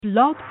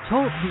Blog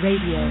Talk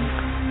Radio.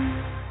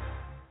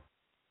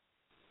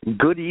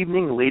 Good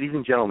evening, ladies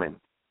and gentlemen,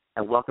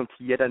 and welcome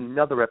to yet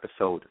another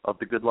episode of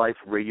the Good Life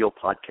Radio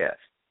podcast.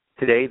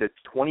 Today, the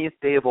 20th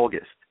day of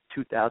August,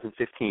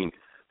 2015,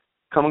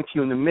 coming to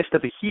you in the midst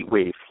of a heat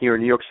wave here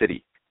in New York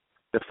City.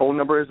 The phone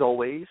number, as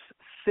always,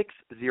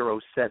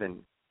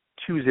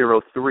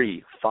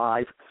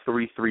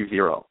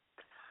 607-203-5330.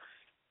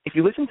 If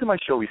you listened to my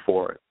show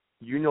before,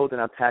 you know that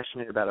I'm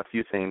passionate about a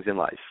few things in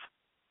life.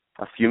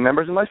 A few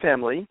members of my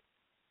family,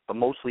 but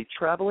mostly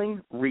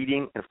traveling,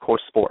 reading, and, of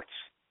course, sports.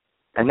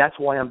 And that's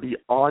why I'm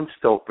beyond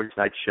stoked for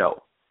tonight's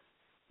show.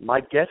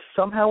 My guest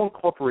somehow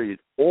incorporated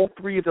all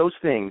three of those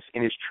things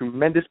in his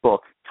tremendous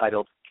book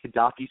titled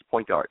Qaddafi's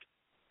Point Guard.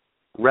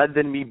 Rather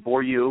than me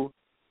bore you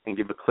and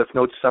give a Cliff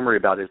Notes summary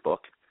about his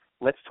book,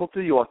 let's talk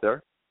to the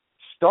author,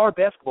 star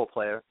basketball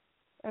player,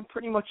 and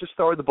pretty much the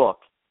star of the book.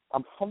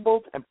 I'm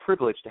humbled and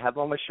privileged to have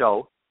him on my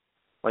show.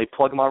 Let me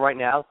plug him on right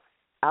now.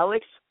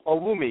 Alex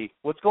Owumi.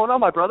 What's going on,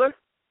 my brother?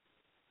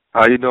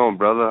 How you doing,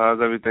 brother?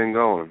 How's everything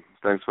going?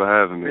 Thanks for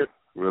having me.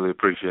 Really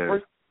appreciate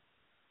it.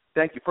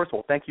 Thank you. First of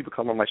all, thank you for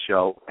coming on my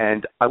show.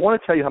 And I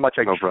want to tell you how much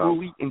I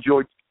truly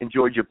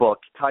enjoyed your book.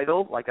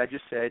 Title, like I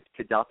just said,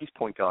 Qaddafi's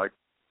Point Guard.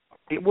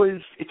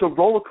 It's a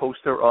roller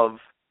coaster of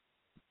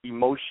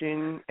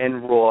emotion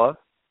and raw,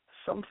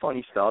 some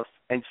funny stuff,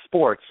 and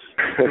sports.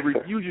 The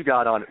reviews you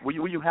got on it.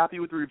 Were you happy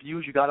with the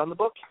reviews you got on the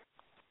book?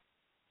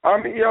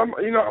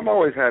 I'm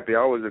always happy. I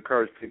always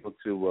encourage people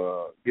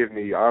to give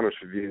me honest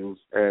reviews,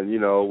 and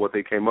what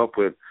they came up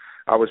with.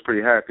 I was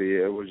pretty happy.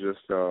 It was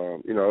just,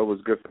 it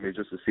was good for me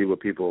just to see what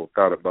people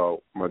thought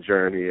about my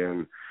journey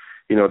and,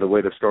 the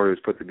way the story was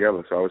put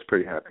together. So I was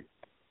pretty happy.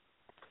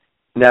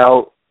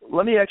 Now,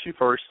 let me ask you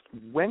first,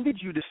 when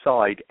did you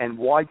decide and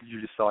why did you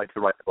decide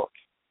to write the book?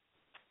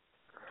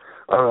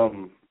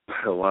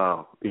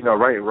 Wow.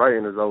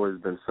 Writing has always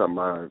been something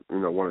I,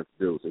 wanted to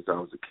do since I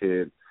was a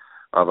kid.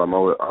 I've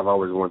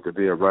always wanted to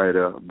be a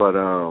writer. But,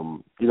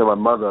 my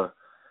mother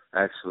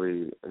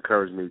actually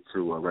encouraged me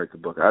to write the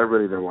book. I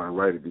really didn't want to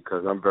write it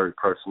because I'm very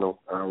personal.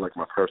 I don't like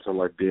my personal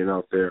life being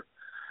out there.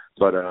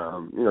 But,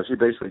 she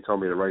basically told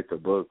me to write the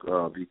book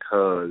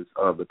because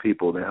of the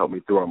people that helped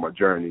me throughout my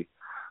journey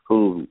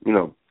who,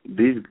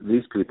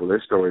 these people, their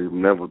story will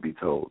never be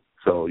told.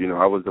 So,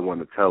 I was the one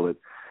to tell it.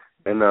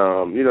 And,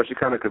 she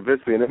kind of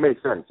convinced me, and it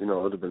made sense. It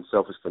would have been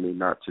selfish for me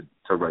not to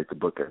write the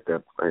book at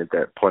that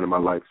point in my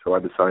life. So I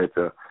decided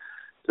to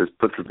just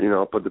put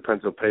the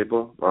pencil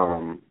paper,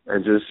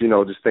 and just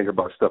think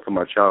about stuff from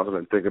my childhood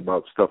and think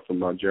about stuff from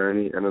my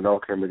journey, and it all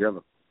came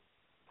together.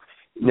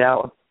 Now,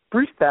 a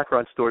brief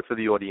background story for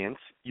the audience.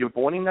 You're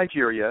born in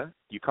Nigeria.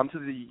 You come to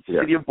the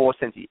city of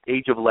Boston at the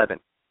age of 11.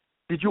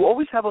 Did you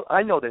always have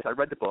I know this, I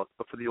read the book,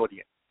 but for the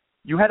audience.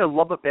 You had a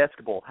love of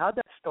basketball. How did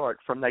that start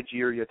from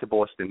Nigeria to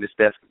Boston, this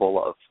basketball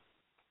love?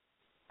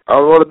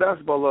 Well, the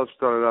basketball love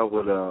started out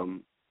with,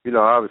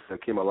 obviously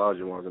Akeem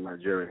Olajuwon was a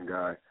Nigerian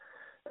guy.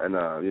 And,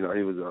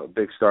 he was a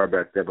big star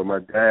back then. But my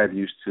dad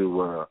used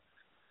to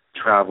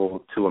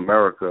travel to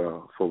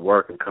America for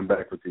work and come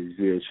back with these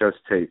VHS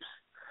tapes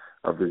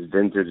of this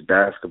vintage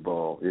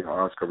basketball,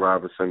 Oscar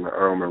Robertson,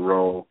 Earl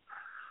Monroe,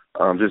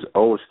 just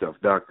old stuff,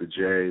 Dr.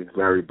 J,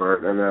 Larry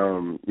Bird. And,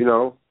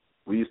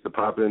 we used to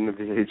pop it in the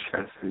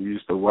VHS and we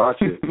used to watch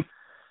it.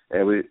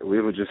 And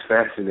we were just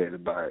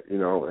fascinated by it, we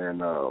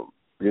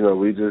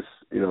just,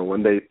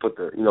 when they put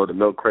the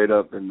milk crate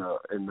up in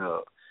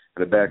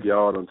the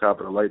backyard on top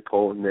of the light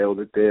pole and nailed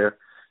it there.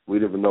 We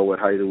didn't even know what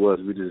height it was.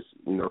 We just,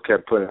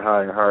 kept putting it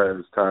higher and higher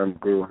as time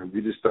grew. And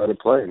we just started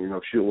playing,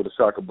 shooting with a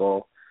soccer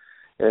ball.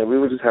 And we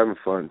were just having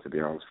fun, to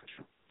be honest with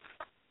you.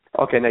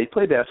 Okay, now you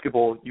play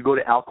basketball. You go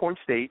to Alcorn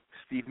State,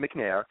 Steve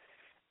McNair,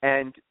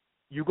 and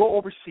you go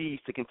overseas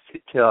to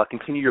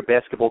continue your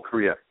basketball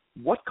career.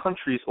 What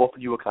countries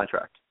offered you a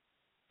contract?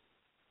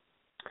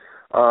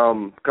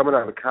 Coming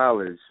out of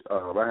college,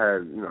 I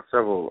had,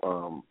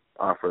 several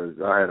offers.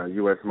 I had a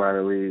U.S.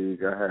 minor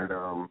league. I had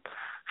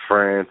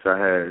France. I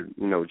had,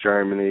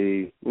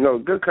 Germany,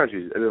 good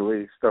countries,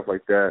 Italy, stuff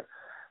like that.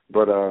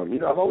 But,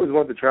 I've always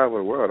wanted to travel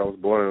the world. I was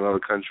born in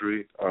another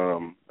country,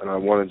 and I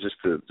wanted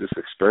to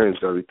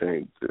experience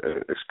everything,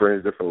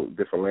 experience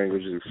different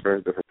languages,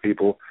 experience different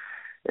people.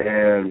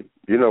 And,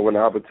 when the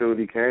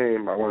opportunity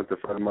came, I wanted to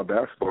further my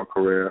basketball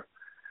career,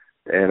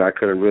 and I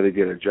couldn't really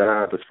get a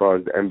job as far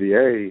as the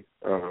NBA.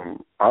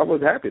 I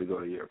was happy to go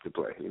to Europe to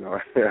play.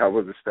 I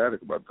was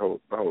ecstatic about the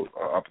whole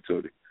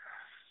opportunity.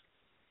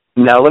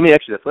 Now, let me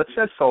ask you this. Let's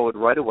fast forward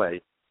right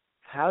away.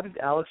 How did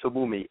Alex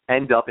Owumi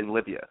end up in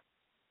Libya?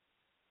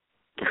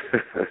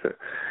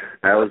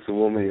 Alex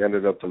Owumi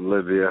ended up in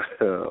Libya.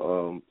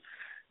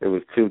 It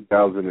was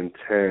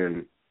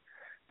 2010,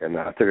 and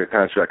I took a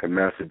contract in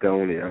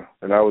Macedonia,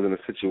 and I was in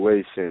a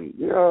situation,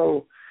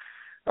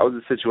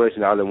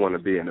 I didn't want to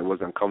be in. It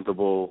was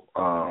uncomfortable.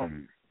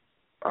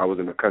 I was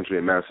in a country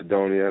in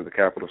Macedonia, the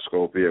capital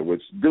Skopje,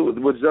 which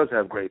does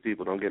have great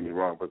people, don't get me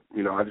wrong, but,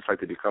 I just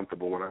like to be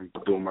comfortable when I'm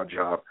doing my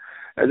job,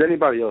 as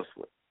anybody else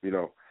would,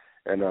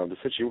 And the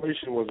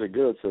situation wasn't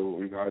good,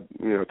 so, I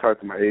talked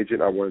to my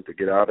agent. I wanted to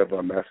get out of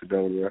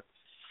Macedonia,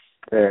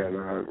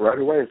 And right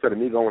away, instead of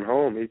me going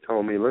home, he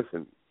told me,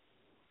 listen,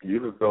 you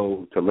could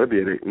go to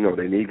Libya.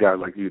 They need guys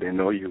like you. They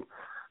know you.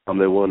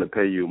 They're willing to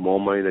pay you more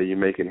money than you're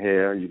making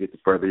here. You get to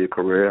further your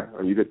career.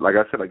 And you get, like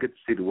I said, I get to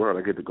see the world.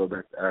 I get to go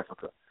back to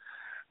Africa.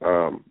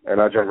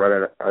 And I jumped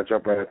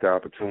right at the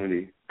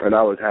opportunity, and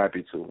I was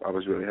happy to. I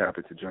was really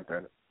happy to jump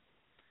at it.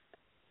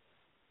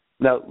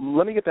 Now,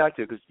 let me get back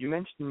to it, because you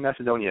mentioned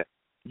Macedonia.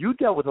 You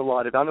dealt with a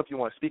lot of, I don't know if you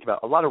want to speak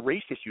about, a lot of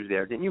race issues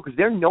there, didn't you? Because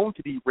they're known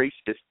to be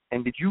racist.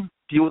 And did you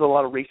deal with a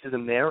lot of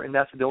racism there in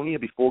Macedonia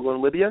before going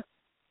to Libya?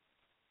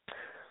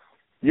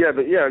 Yeah,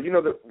 the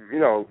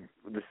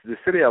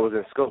city I was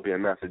in, Skopje,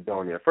 in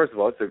Macedonia. First of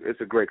all,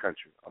 it's a great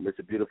country. It's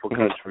a beautiful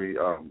country.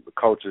 The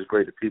culture is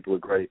great. The people are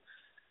great.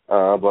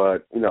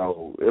 But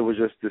it was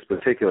just this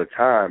particular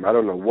time. I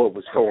don't know what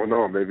was going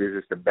on. Maybe it's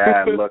just the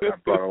bad luck I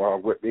brought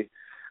along with me.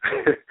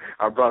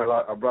 I brought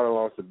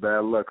along some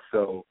bad luck.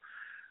 So,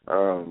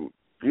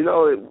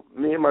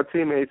 me and my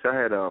teammates, I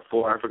had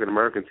 4 African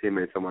American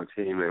teammates on my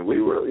team, and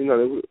we were,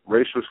 there were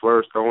racial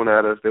slurs thrown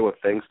at us. There were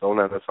things thrown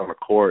at us on the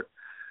court.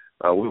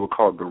 We were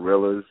called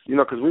gorillas,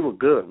 because we were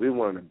good. We were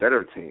one of the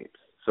better teams.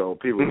 So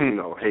people,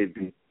 hate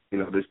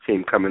this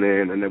team coming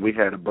in, and then we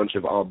had a bunch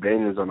of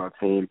Albanians on our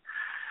team.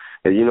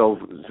 And,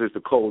 since the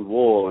Cold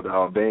War, the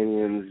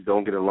Albanians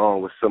don't get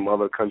along with some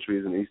other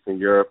countries in Eastern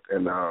Europe.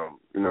 And, a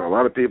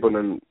lot of people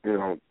then,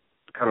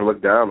 kind of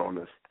look down on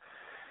us.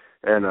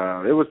 And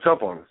it was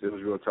tough on us. It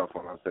was real tough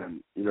on us.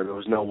 And, there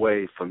was no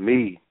way for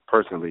me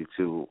personally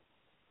to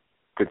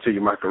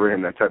continue my career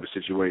in that type of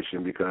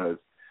situation, because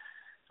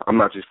I'm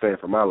not just fearing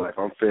for my life.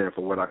 I'm fearing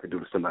for what I could do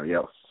to somebody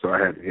else. So I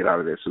had to get out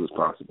of there as soon as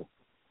possible.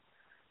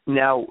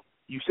 Now,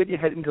 you said you're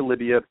heading to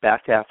Libya,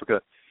 back to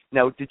Africa.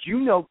 Now, did you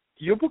know,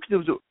 your book, there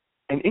was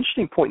an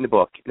interesting point in the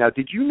book. Now,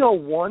 did you know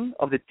one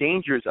of the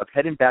dangers of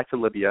heading back to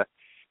Libya?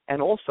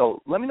 And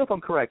also, let me know if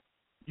I'm correct,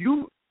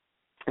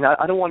 and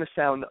I don't want to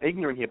sound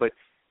ignorant here, but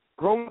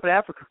growing up in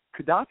Africa,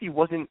 Qaddafi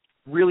wasn't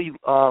really,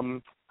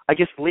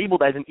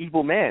 labeled as an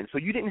evil man. So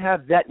you didn't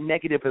have that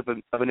negative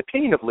of an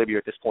opinion of Libya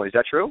at this point. Is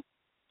that true?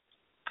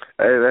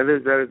 Hey,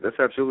 that's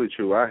absolutely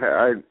true.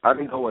 I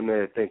didn't go in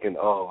there thinking,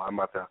 I'm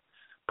about to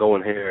go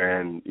in here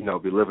and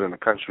be living in a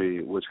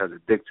country which has a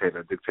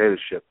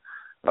dictatorship.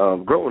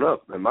 Growing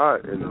up in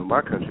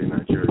my country,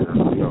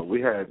 Nigeria,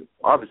 we had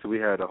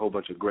a whole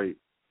bunch of great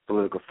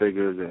political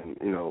figures and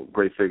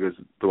great figures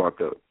throughout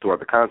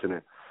the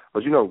continent.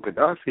 But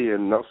Qaddafi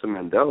and Nelson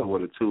Mandela were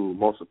the 2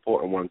 most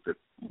important ones that,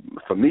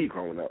 for me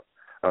growing up.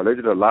 They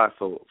did a lot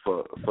for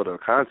the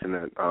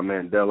continent.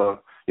 Mandela,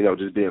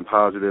 just being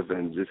positive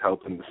and just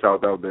helping the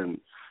South out. Then,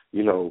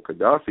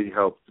 Qaddafi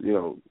helped,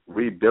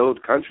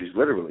 rebuild countries,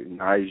 literally.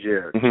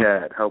 Niger,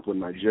 Chad, helped with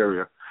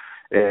Nigeria.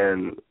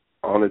 And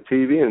on the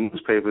TV and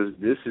newspapers,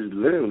 this is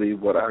literally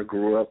what I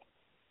grew up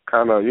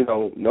kind of,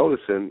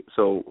 noticing.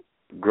 So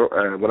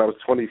when I was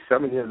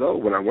 27 years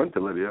old, when I went to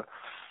Libya,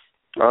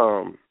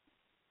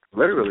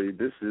 literally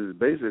this is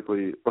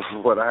basically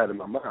what I had in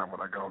my mind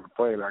when I got on the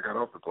plane and I got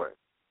off the plane.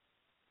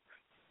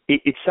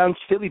 It sounds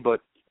silly,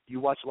 but you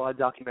watch a lot of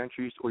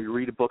documentaries or you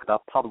read a book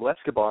about Pablo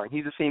Escobar, and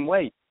he's the same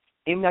way.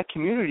 In that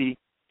community,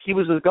 he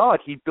was a god.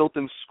 He built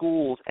them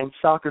schools and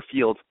soccer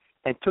fields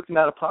and took them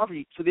out of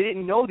poverty, so they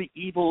didn't know the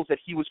evils that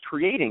he was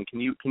creating.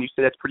 Can you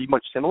say that's pretty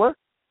much similar?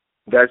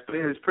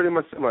 It's pretty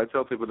much similar. I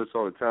tell people this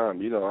all the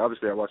time.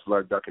 Obviously I watch a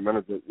lot of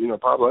documentaries,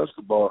 but, Pablo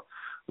Escobar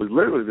was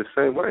literally the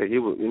same way. He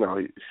was, he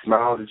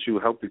smiled at you,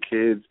 helped the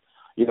kids,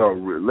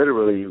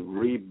 literally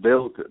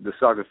rebuilt the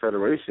Soccer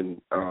Federation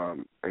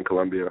in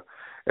Colombia.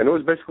 And it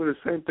was basically the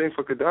same thing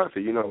for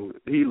Qaddafi.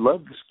 He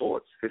loved the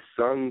sports. His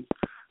son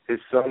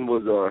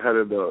was head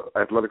of the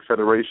Athletic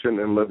Federation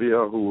in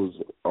Libya, who was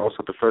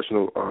also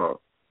professional,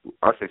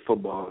 I say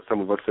football,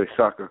 some of us say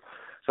soccer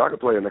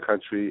player in the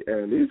country.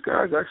 And these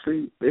guys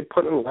actually, they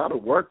put in a lot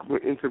of work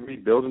into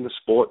rebuilding the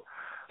sport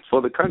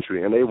for the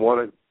country. And they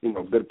wanted,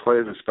 good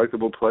players,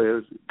 respectable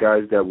players,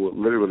 guys that would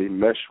literally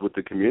mesh with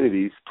the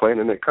communities playing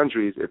in their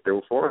countries if they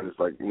were foreigners.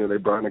 Like, they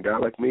brought in a guy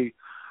like me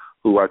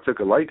who I took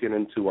a liking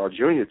into our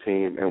junior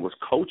team and was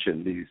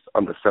coaching these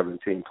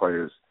under-17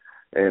 players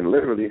and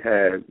literally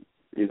was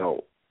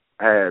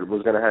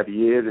going to have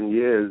years and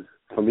years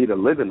for me to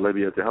live in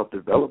Libya to help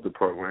develop the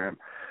program.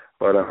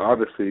 But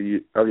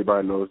obviously,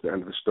 everybody knows the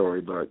end of the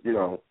story. But,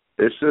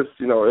 it's just,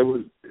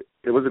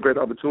 it was a great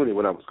opportunity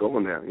when I was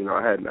going there.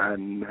 I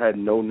had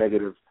no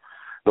negative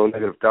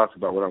thoughts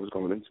about what I was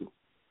going into.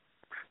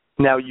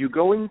 Now, you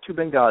go into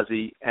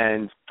Benghazi,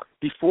 and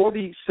before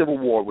the Civil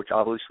War, which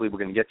obviously we're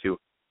going to get to,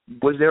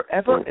 was there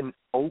ever an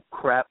oh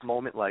crap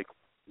moment like,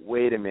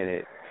 wait a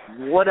minute,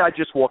 what did I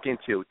just walk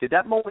into? Did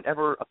that moment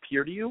ever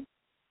appear to you?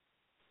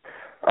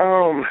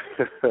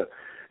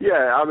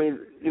 Yeah,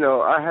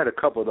 I had a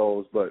couple of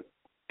those, but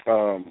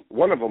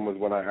one of them was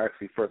when I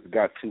actually first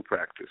got to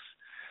practice.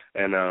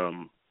 And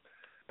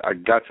I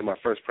got to my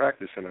first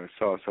practice and I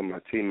saw some of my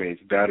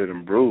teammates battered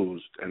and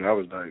bruised, and I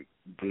was like,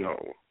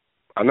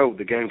 I know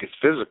the game gets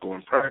physical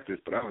in practice,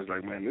 but I was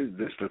like, man,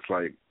 this looks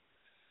like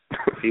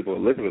people are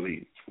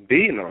literally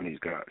beating on these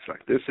guys.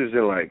 Like, this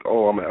isn't like,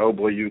 I'm going to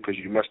elbow you because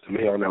you messed with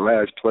me on that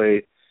last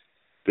play.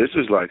 this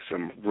is like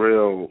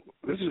real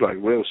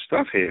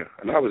stuff here.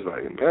 And I was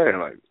like, man,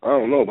 like, I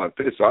don't know about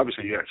this. So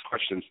obviously you ask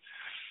questions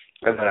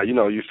and,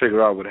 you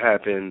figure out what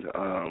happened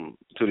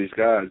to these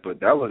guys. But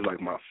that was like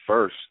my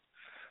first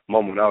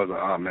moment. I was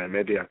like, oh, man,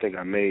 maybe I think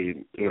I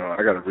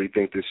got to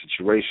rethink this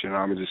situation.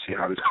 I'm going to just see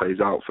how this plays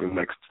out for the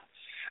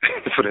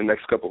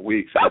next couple of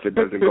weeks. If it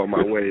doesn't go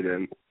my way,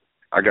 then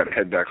I got to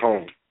head back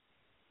home.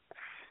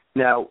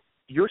 Now,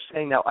 you're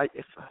saying now, I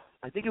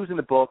think it was in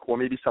the book or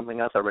maybe something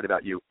else I read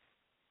about you,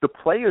 the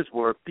players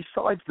were,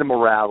 besides the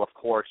morale, of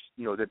course,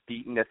 they're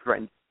beaten, they're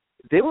threatened,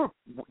 they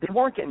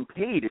weren't getting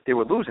paid if they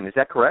were losing. Is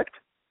that correct?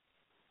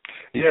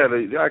 Yeah,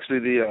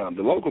 the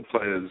local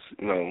players,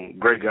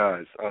 great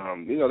guys.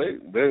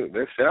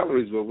 Their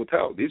salaries were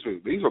withheld. These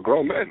were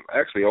grown men,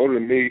 actually older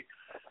than me.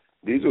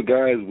 These were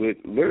guys with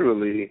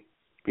literally,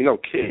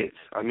 kids.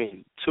 I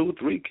mean, 2,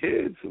 3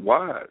 kids,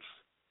 wives,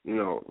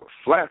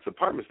 flats,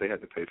 apartments they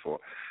had to pay for.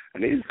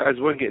 And these guys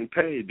weren't getting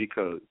paid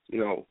because,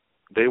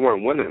 they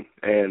weren't winning.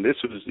 And this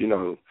was,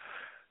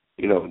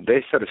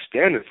 they set a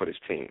standard for this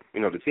team.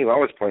 The team I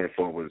was playing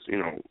for was,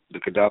 the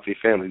Qaddafi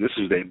family. This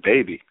was their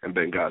baby in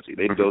Benghazi.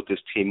 They built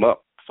this team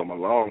up from a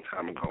long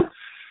time ago.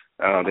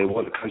 They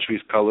wore the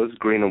country's colors,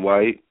 green and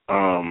white.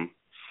 And,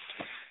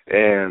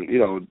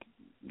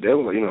 they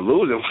were,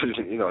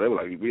 losing. They were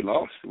like, we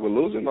lost. We're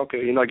losing? Okay,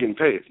 you're not getting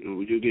paid.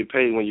 You get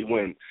paid when you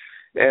win.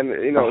 And,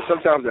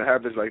 sometimes it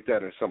happens like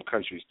that in some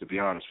countries, to be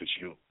honest with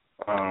you.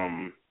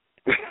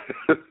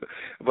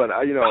 But,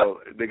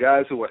 the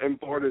guys who were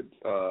imported,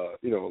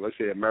 let's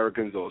say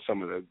Americans or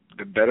some of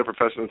the better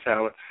professional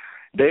talent,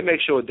 they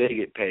make sure they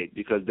get paid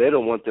because they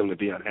don't want them to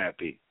be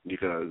unhappy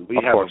because we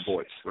have a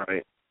voice,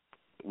 right?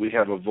 We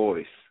have a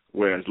voice,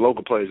 whereas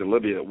local players in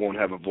Libya won't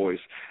have a voice.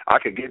 I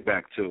could get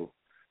back to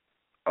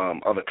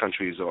other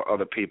countries or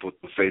other people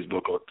through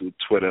Facebook or through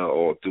Twitter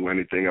or through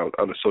anything else,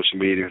 other social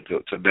media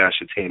to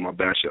bash a team or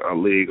bash a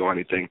league or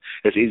anything.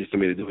 It's easy for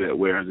me to do that,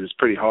 whereas it's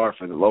pretty hard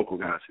for the local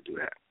guys to do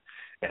that.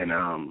 And,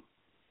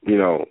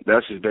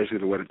 that's just basically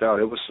the way it's out.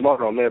 It was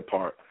smart on their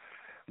part.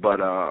 But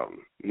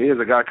me as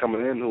a guy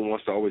coming in who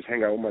wants to always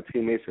hang out with my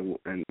teammates and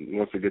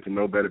wants to get to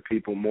know better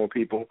people, more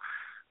people,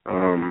 I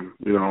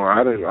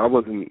didn't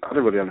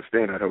really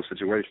understand that whole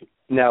situation.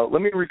 Now,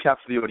 let me recap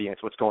for the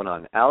audience what's going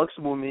on. Alex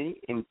Owumi,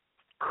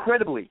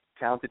 incredibly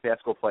talented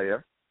basketball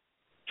player,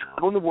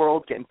 traveling the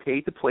world, getting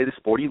paid to play the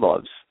sport he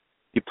loves.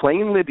 You're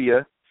playing in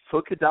Libya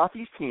for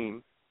Qaddafi's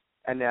team.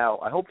 And now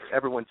I hope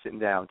everyone's sitting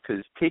down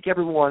because take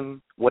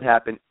everyone what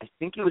happened. I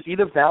think it was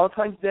either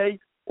Valentine's Day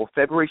or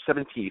February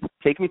 17th.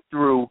 Take me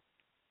through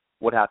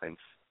what happens.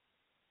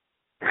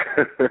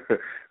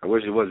 I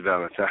wish it was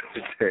Valentine's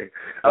Day.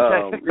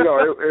 Okay.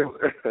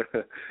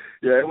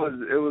 It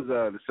was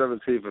the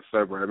 17th of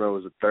February. I know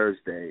it was a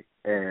Thursday.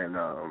 And,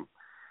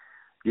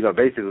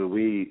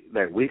 basically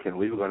that weekend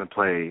we were going to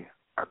play,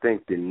 I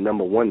think, the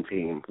number 1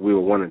 team. We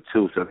were 1 and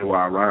 2, so they were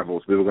our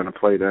rivals. We were going to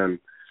play them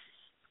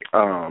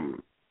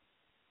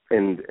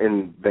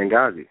in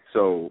Benghazi.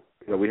 So,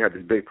 we had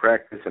this big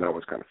practice, and I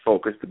was kind of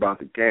focused about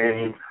the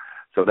game.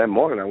 So that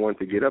morning I wanted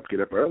to get up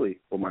early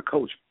with my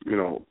coach,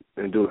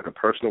 and do like a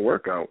personal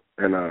workout.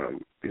 And,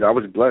 I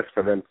was blessed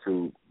for them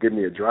to give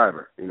me a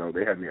driver.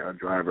 They had me on a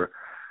driver.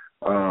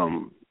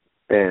 And,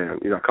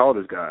 I called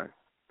this guy.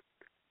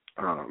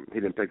 He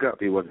didn't pick up.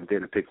 He wasn't there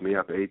to pick me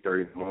up at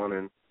 8:30 in the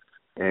morning.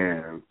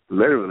 And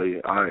literally,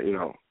 I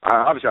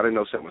obviously I didn't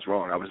know something was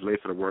wrong. I was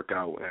late for the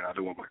workout, and I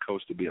didn't want my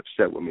coach to be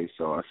upset with me.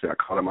 So I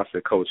called him. I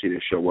said, Coach, he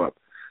didn't show up.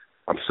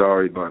 I'm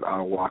sorry, but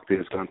I'll walk there.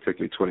 It's going to take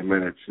me 20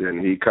 minutes.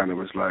 And he kind of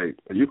was like,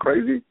 are you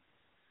crazy?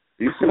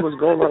 Do you see what's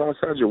going on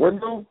outside your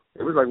window?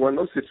 It was like one of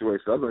those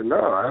situations. I was like,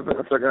 no, I haven't.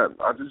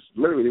 I just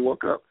literally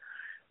woke up.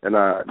 And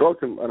I go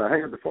to, and I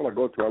hang up the phone. I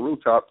go to our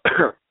rooftop,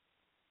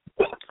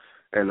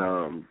 and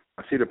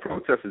I see the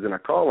protesters, and I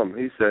call him.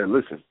 He said,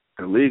 listen,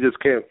 the league is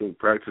canceled,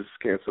 practice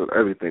is canceled,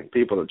 everything.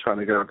 People are trying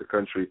to get out of the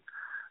country.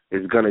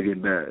 It's going to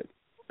get bad.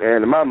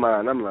 And in my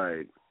mind, I'm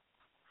like,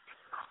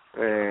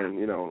 and,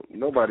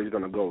 nobody's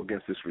going to go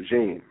against this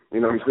regime.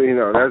 You know what I'm saying?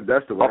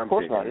 That's the way I'm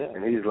thinking. Not, yeah.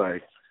 And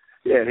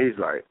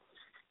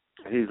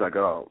he's like,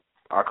 oh,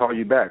 I'll call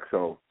you back.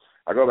 So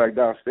I go back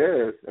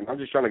downstairs, and I'm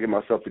just trying to get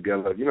myself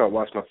together,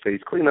 wash my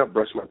face, clean up,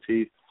 brush my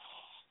teeth.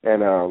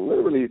 And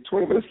literally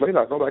 20 minutes later,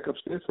 I go back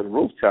upstairs to the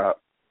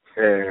rooftop,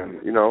 and,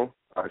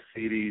 I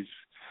see these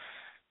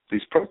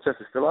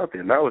protesters still out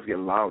there. Now it's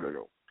getting louder,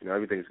 though.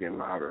 Everything's getting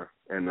louder.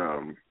 And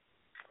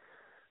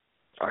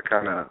I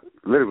kind of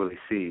literally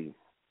see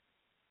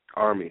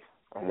army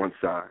on one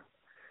side,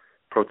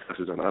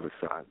 protesters on the other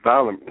side.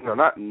 Violent,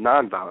 not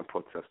non-violent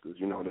protesters.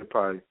 They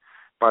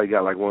probably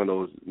got like one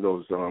of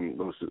those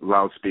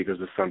loudspeakers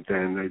or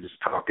something. They just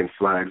talking,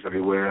 flags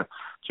everywhere,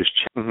 just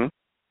mm-hmm.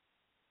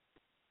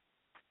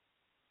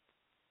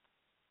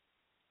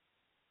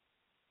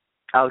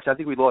 Alex, I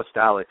think we lost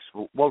Alex.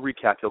 We'll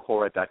recap. He'll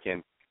call right back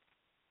in.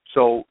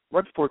 So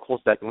right before he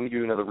calls back, let me give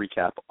you another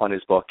recap on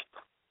his book.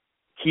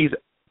 He's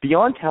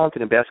beyond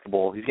talented in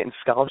basketball. He's getting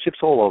scholarships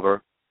all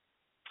over.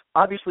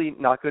 Obviously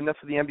not good enough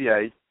for the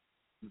NBA.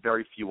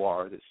 Very few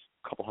are. There's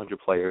a couple hundred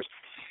players.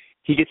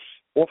 He gets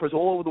authors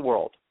all over the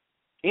world.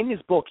 In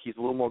his book, he's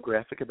a little more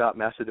graphic about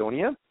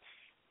Macedonia.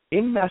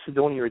 In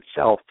Macedonia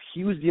itself,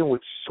 he was dealing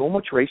with so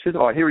much racism.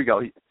 Oh, here we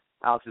go.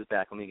 Alex is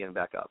back. Let me get him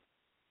back up.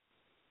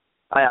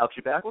 Hi, Alex.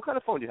 You back? What kind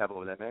of phone do you have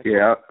over there, man?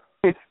 Yeah,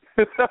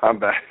 I'm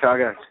back. I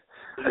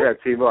got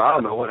T-Mobile. I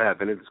don't know what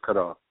happened. It just cut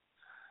off.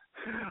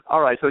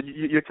 All right. So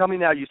you're telling me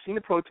now you've seen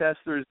the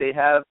protesters. They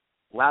have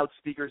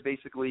loudspeakers,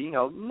 basically.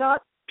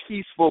 Not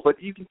peaceful, but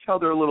you can tell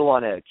they're a little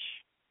on edge.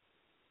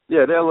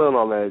 Yeah, they're a little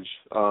on edge.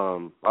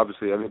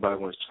 Obviously, everybody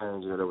wants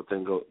change and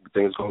everything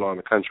things going on in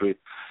the country.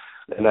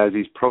 And as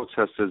these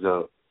protesters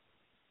are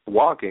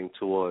walking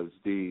towards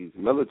these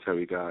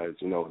military guys,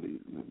 the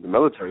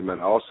military men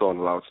are also on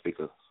the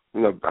loudspeaker.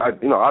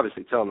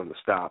 Obviously telling them to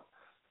stop,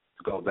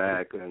 to go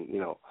back, and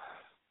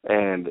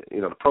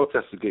the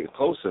protesters are getting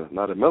closer.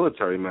 Now the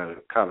military men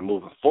are kind of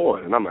moving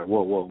forward, and I'm like,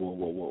 whoa,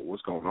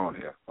 what's going on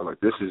here? I'm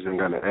like, this isn't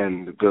going to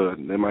end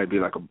good. There might be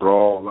like a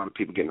brawl, a lot of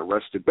people getting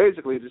arrested.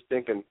 Basically, just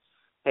thinking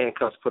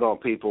handcuffs put on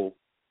people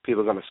are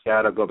going to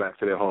scatter, go back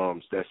to their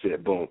homes. That's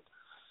it, boom.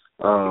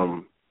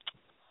 I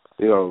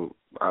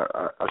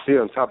see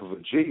on top of a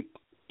Jeep,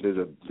 there's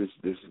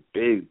this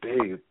big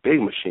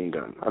machine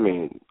gun. I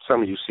mean,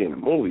 some of you see in the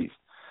movies.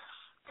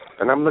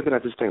 And I'm looking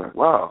at this thing like,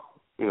 wow,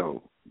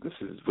 this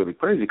is really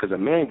crazy because a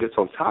man gets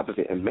on top of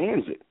it and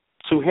mans it,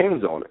 2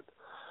 hands on it.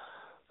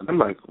 And I'm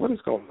like, what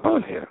is going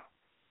on here?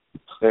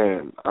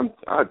 And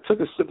I took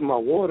a sip of my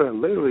water,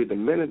 and literally the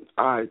minute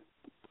I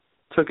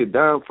took it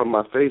down from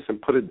my face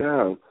and put it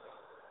down,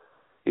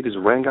 he just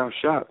rang out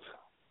shots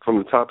from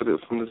the top of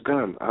from this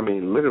gun. I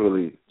mean,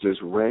 literally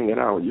just rang it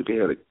out.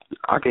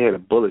 I could hear the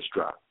bullets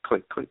drop,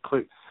 click, click,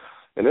 click.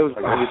 And it was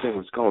like everything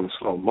was going in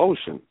slow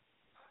motion.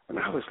 And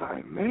I was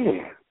like,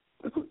 man,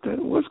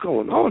 what's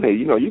going on here?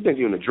 You think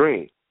you're in a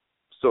dream.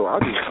 So I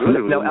just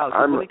literally... Now, Alex,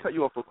 let me cut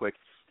you off real quick.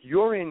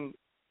 You're in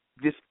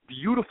this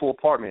beautiful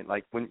apartment.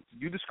 Like, when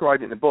you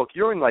described it in the book,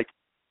 you're in, like,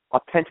 a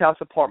penthouse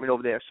apartment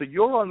over there. So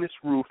you're on this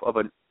roof of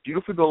a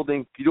beautiful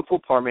building, beautiful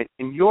apartment,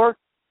 and you're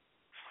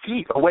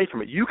feet away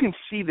from it. You can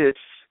see this,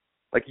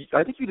 like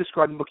I think you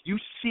described in the book, you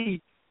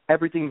see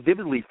everything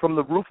vividly from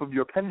the roof of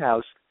your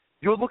penthouse.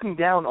 You're looking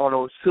down on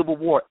a civil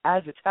war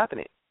as it's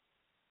happening.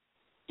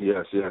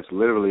 Yes,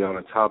 literally on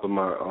the top of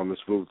on this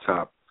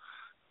rooftop.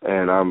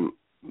 And I'm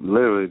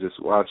literally just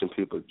watching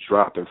people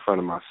drop in front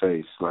of my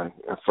face, like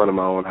in front of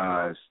my own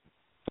eyes.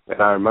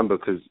 And I remember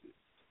because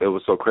it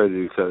was so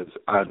crazy because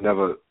I'm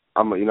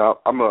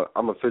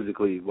a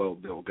physically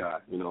well-built guy,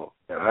 and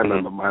I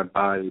remember my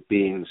body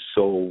being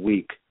so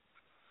weak.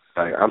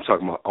 Like, I'm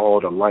talking about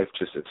all the life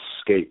just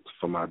escaped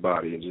from my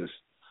body, and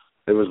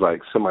it was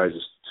like somebody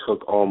just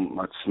took all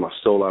my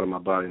soul out of my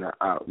body, and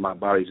my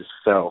body just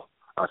fell.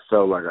 I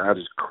felt like I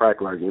just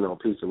cracked like, a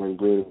piece of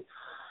linguine,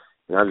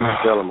 and I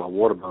just fell, and my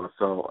water bottle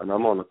fell, and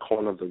I'm on the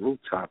corner of the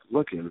rooftop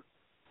looking,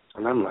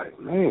 and I'm like,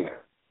 man,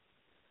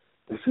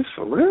 is this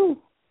for real?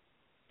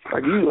 I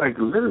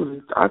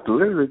literally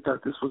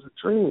thought this was a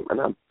dream, and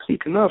I'm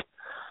peeking up,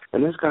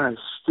 and this guy's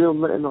still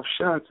letting off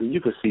shots, and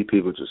you can see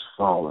people just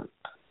falling.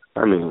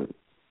 I mean,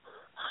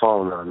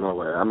 falling out of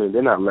nowhere. I mean,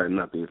 they're not letting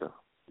up either.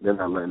 They're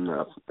not letting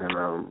up, and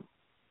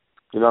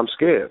I'm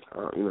scared.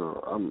 I'm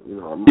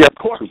of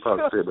course. Too proud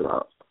to say,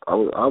 but I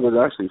was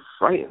actually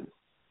frightened,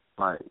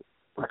 like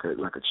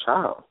a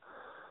child,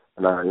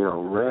 and I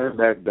ran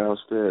back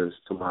downstairs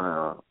to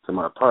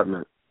my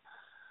apartment,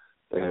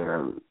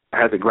 and I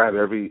had to grab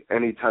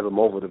any type of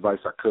mobile device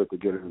I could to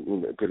get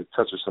in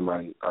touch with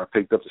somebody. I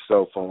picked up the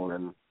cell phone,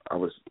 and I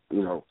was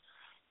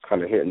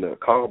kind of hitting the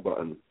call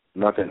button.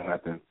 Nothing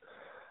happened.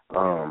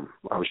 I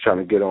was trying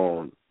to get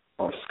on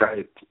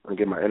Skype and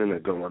get my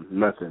internet going.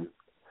 Nothing.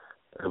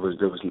 I was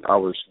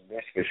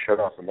basically shut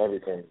off from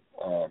everything.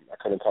 I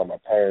couldn't call my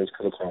parents,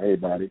 couldn't call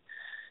anybody,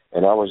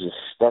 and I was just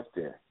stuck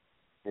there,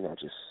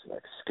 just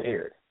like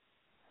scared.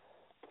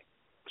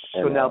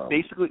 So now,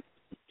 basically,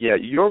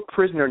 you're a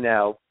prisoner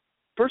now.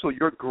 First of all,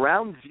 you're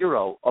ground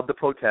zero of the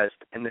protest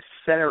and the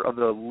center of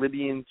the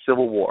Libyan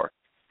civil war.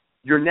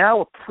 You're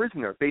now a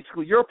prisoner.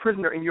 Basically, you're a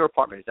prisoner in your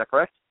apartment. Is that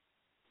correct?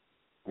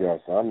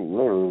 Yes, I'm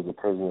literally the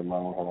prisoner in my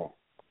own home.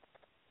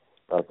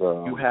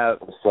 You have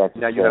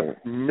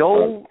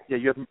no.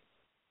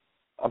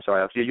 I'm sorry,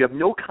 Alex. You have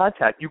no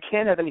contact. You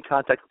can't have any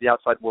contact with the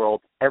outside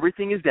world.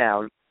 Everything is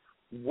down.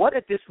 What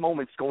at this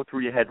moment is going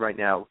through your head right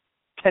now?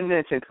 10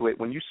 minutes into it,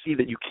 when you see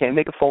that you can't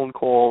make a phone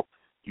call,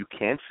 you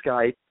can't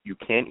Skype, you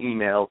can't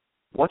email.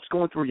 What's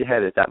going through your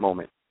head at that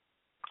moment?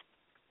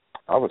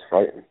 I was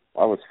frightened.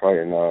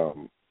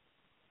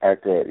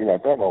 At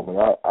that moment,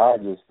 I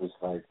just was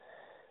like,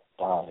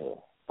 die here.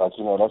 Like,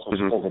 that's what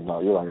you're thinking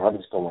about. You're like, I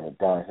just don't want to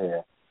die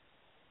here.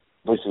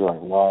 But you're like,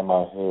 why am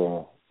I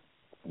here?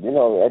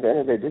 At the end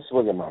of the day, this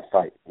wasn't my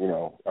fight.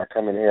 I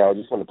come in here, I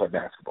just want to play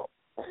basketball.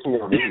 This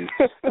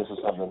is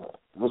something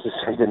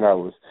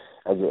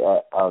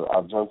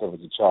I've dreamt of as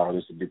a child,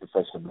 just to be a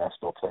professional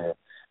basketball player,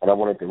 and I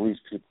wanted to reach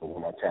people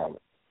with my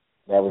talent.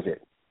 That was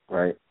it,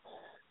 right?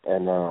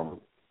 And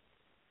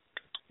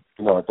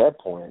at that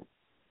point,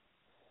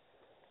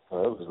 it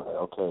was like,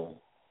 okay,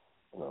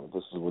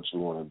 this is what you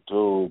want to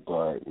do,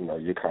 but,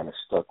 you're kind of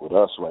stuck with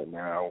us right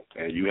now,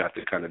 and you have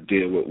to kind of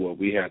deal with what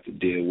we have to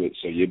deal with,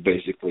 so you're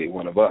basically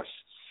one of us.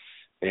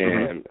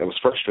 And It was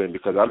frustrating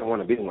because I didn't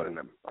want to be one of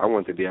them. I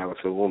wanted to be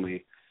Alex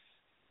Owumi,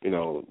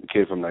 the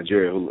kid from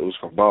Nigeria who was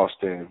from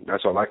Boston.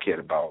 That's all I cared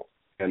about.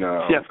 And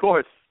yeah, of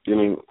course.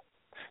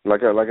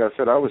 Like I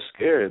said, I was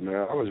scared,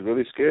 man. I was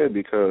really scared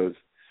because,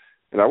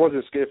 and I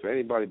wasn't scared for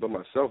anybody but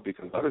myself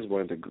because I just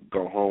wanted to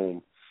go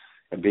home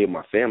and be with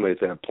my family at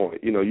that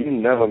point. You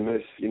never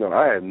miss,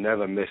 I had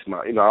never missed my,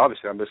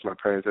 obviously I miss my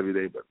parents every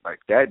day, but like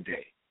that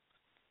day,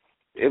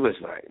 it was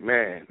like,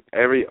 man,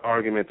 every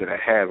argument that I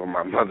had with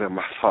my mother and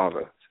my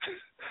father,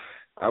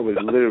 I was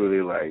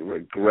literally like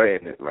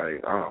regretting it.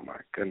 Like, oh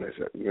my goodness,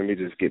 let me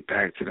just get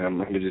back to them.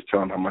 Let me just tell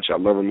them how much I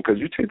love them because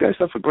you take that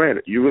stuff for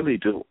granted. You really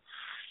do.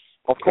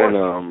 Of course.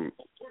 And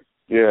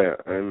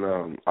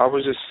I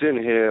was just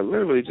sitting here,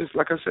 literally, just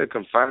like I said,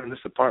 confined in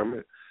this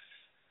apartment,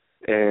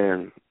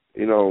 and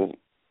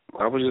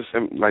I was just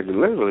like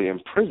literally in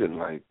prison.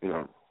 Like,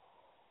 when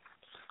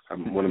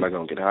am I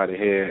gonna get out of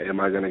here? Am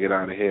I gonna get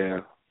out of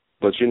here?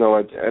 But at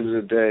the end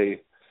of the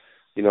day,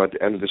 at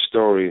the end of the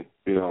story,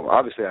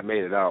 obviously I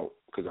made it out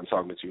because I'm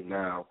talking to you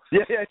now.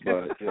 Yeah.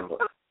 But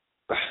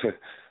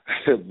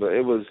but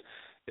it was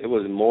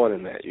more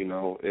than that. It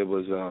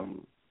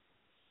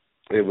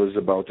was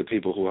about the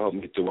people who helped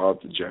me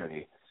throughout the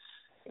journey.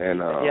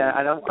 And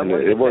I'm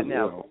wondering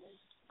now.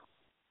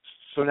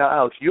 So now,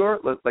 Alex, you're,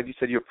 like you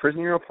said, you're a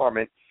prisoner in your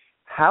apartment.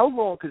 How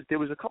long, because there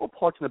was a couple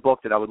parts in the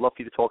book that I would love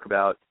for you to talk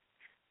about.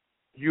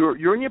 You're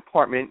in your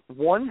apartment.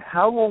 One,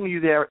 how long are you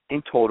there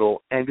in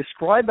total? And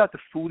describe about the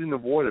food and the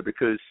water,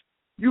 because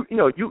you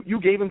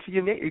gave them to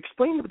your neighbor.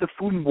 Explain about the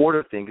food and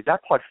water thing, because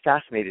that part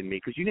fascinated me,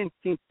 because you didn't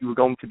think you were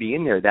going to be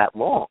in there that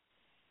long.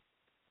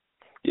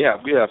 Yeah,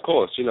 of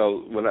course.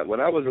 When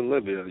I was in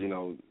Libya,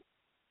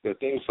 the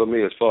thing for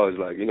me as far as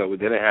like, we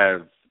didn't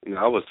have,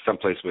 I was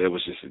someplace where it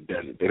was just a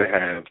desert. They didn't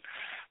have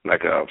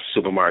like a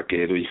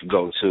supermarket where you could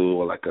go to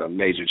or like a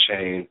major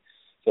chain.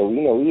 So,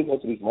 we would go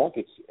to these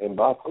markets and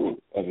buy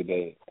food every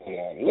day.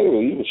 And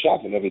literally, we were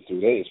shopping every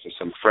 3 days for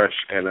some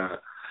fresh. And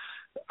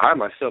I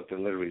myself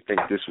didn't literally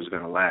think this was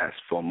going to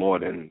last for more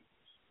than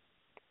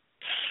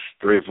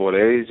 3 or 4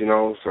 days,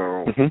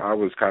 So I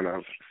was kind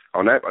of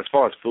on that, as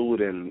far as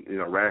food and,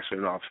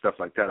 rationing off, stuff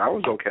like that, I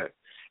was okay.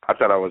 I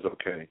thought I was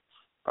okay.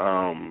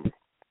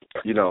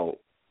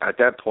 At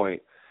that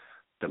point,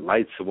 the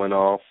lights went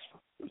off,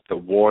 the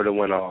water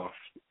went off,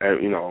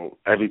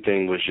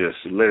 everything was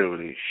just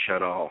literally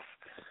shut off.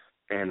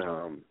 And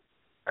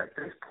at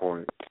this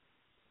point,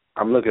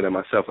 I'm looking at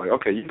myself like,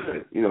 okay, you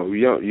good. You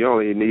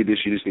only need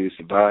this. You just need to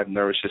survive,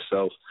 nourish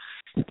yourself.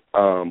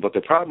 But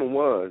the problem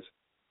was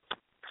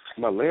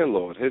my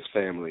landlord, his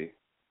family,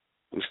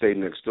 who stayed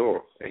next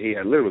door, and he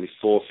had literally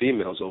 4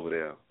 females over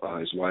there,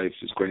 his wife,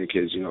 his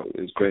grandkids,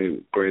 his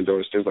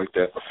granddaughters, things like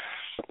that.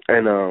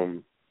 And,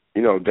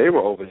 they were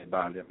over there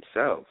by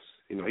themselves.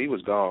 He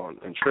was gone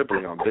in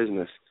Tripoli on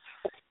business.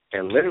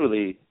 And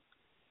literally,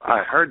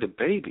 I heard the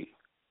baby.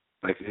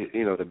 Like,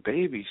 the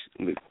baby's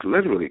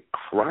literally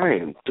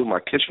crying through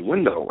my kitchen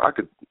window. I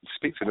could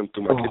speak to them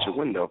through my kitchen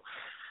window.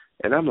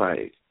 And I'm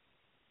like,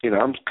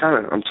 I'm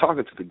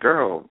talking to the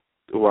girl,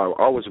 who I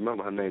always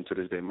remember her name to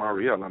this day,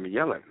 Marielle. I'm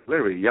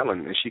literally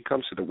yelling, and she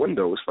comes to the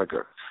window. It's like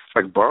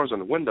bars on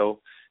the window,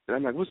 and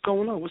I'm like, what's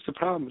going on? What's the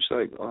problem? She's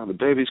like, oh, the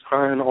baby's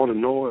crying, all the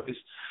noise.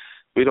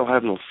 We don't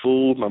have no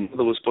food. My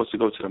mother was supposed to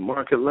go to the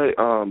market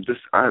this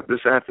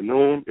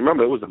afternoon.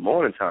 Remember, it was the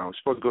morning time. I was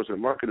supposed to go to the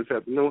market this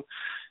afternoon,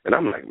 and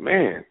I'm like,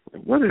 man,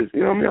 what is?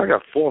 I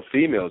got 4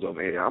 females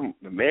over here. I'm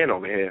the man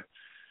over here,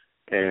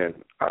 and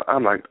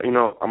I'm like, I'm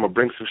gonna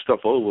bring some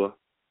stuff over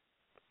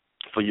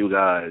for you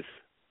guys.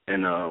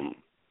 And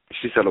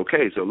she said,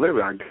 okay. So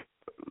literally,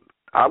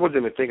 I wasn't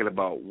even thinking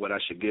about what I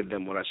should give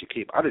them, what I should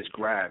keep. I just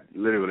grabbed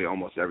literally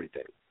almost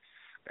everything.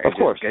 And of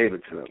course. Just gave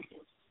it to them.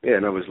 Yeah,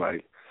 and I was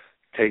like,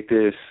 take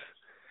this,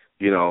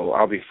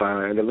 I'll be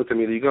fine. And they looked at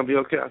me, are you going to be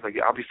okay? I was like,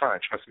 yeah, I'll be fine.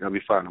 Trust me, I'll be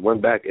fine. I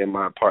went back in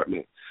my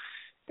apartment,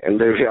 and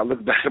literally I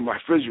looked back at my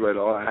refrigerator.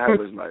 All I had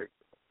was like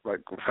a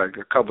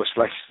couple of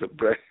slices of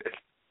bread.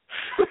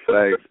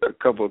 Like a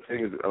couple of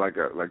things, like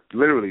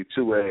literally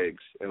 2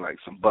 eggs and like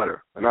some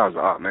butter, and I was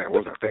like, oh man,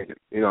 what was I thinking?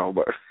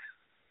 But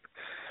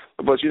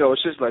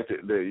it's just like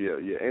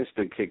your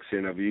instinct kicks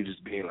in of you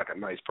just being like a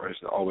nice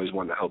person, always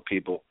wanting to help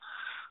people,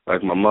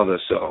 like my mother.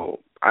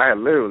 So I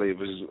literally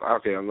was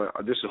okay.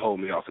 This will hold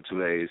me off for 2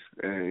 days,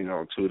 and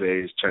 2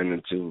 days turned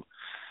into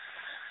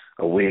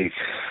a week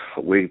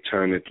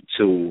turned into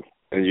 2,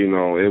 and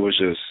it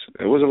was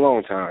a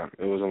long time.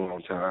 It was a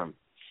long time.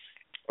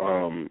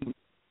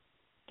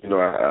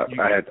 I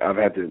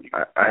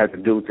had to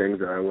do things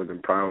that I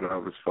wasn't proud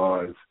of, as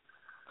far as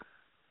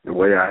the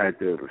way I had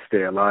to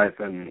stay alive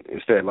and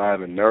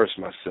nourish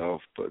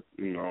myself. But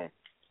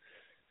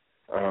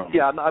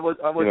I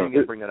wasn't going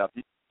to bring that up.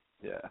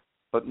 Yeah,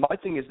 but my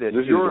thing is this: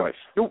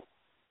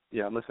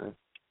 yeah, I'm listening.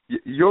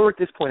 You're at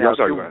this point out.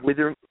 You're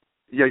withering.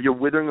 Yeah, you're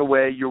withering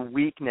away. You're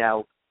weak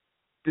now.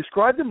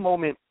 Describe the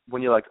moment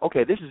when you're like,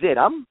 okay, this is it.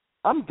 I'm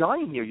I'm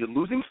dying here. You're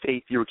losing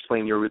faith. You're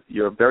explaining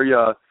you're very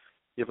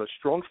you have a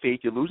strong faith.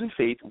 You're losing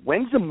faith.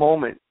 When's the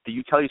moment that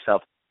you tell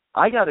yourself,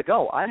 I got to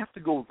go. I have to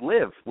go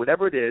live,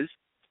 whatever it is.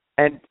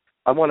 And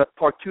I want to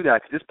part two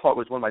that, because this part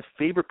was one of my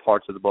favorite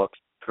parts of the book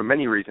for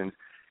many reasons.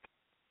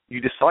 You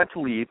decide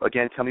to leave.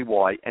 Again, tell me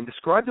why. And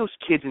describe those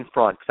kids in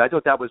front, because I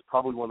thought that was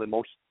probably one of the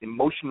most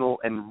emotional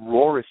and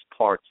rawest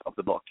parts of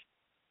the book.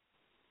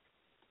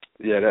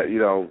 Yeah,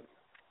 that,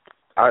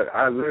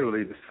 I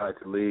literally decided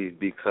to leave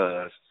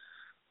because,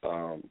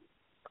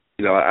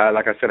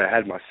 like I said, I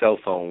had my cell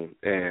phone,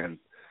 and,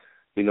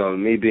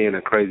 me being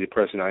a crazy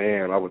person I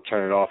am, I would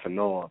turn it off and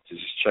on to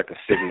just check a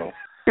signal,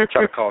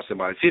 try to call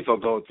somebody, see if it'll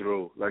go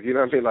through. Like, you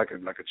know what I mean? Like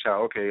a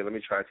child, okay, let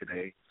me try it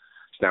today.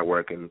 It's not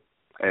working.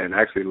 And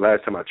actually,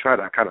 last time I tried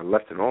it, I kind of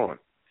left it on.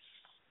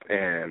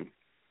 And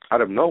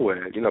out of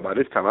nowhere, by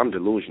this time, I'm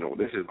delusional.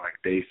 This is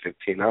like day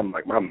 15. I'm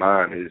like, my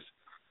mind is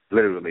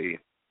literally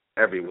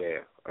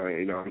everywhere. I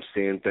mean, I'm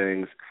seeing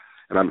things,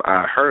 and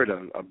I heard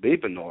a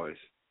beeping noise,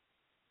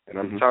 and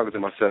I'm talking to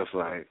myself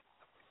like,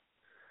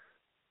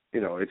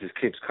 it just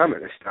keeps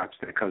coming. It stops,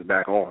 and it comes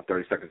back on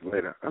 30 seconds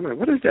later. I'm like,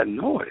 what is that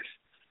noise?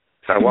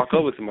 So I walk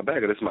over to my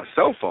bag, and it's my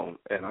cell phone,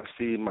 and I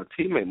see my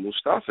teammate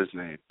Mustafa's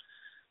name.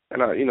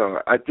 And I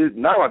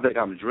think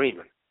I'm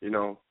dreaming, and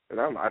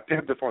I pick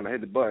up the phone, I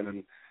hit the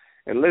button,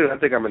 and literally I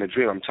think I'm in a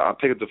dream. I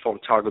pick up the phone,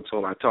 talking to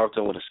him. I talk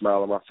to him with a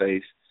smile on my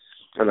face,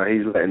 and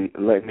he's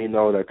letting me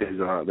know that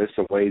there's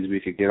some ways we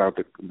could get out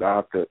the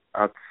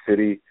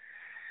city,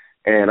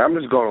 and I'm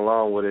just going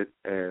along with it.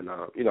 And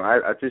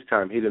at this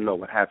time he didn't know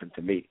what happened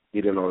to me. He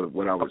didn't know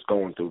what I was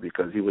going through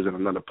because he was in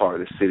another part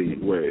of the city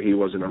where he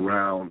wasn't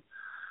around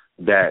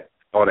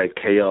all that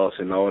chaos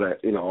and all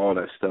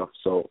that stuff.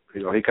 So,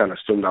 he kind of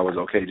assumed I was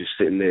okay just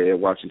sitting there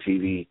watching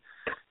TV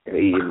and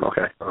eating.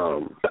 Okay.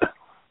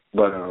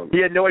 But he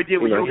had no idea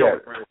what you were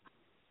going.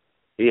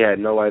 He had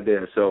no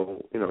idea.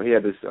 So, he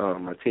had this,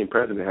 my team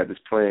president had this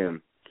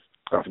plan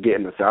of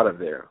getting us out of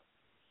there.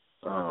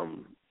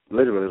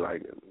 Literally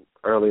like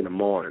early in the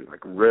morning,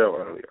 like real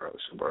early,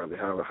 super early,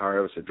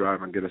 hire us to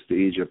drive and get us to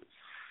Egypt.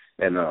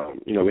 And,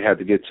 we had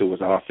to get to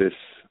his office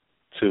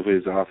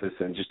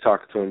and just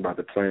talk to him about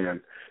the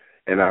plan.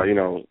 And,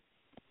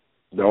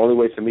 the only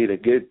way for me to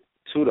get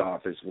to the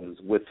office was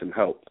with some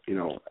help,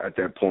 at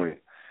that point.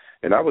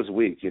 And I was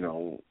weak,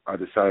 I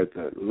decided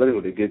to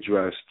literally get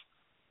dressed,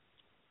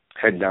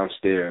 head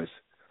downstairs,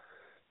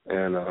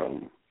 and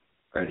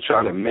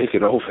try to make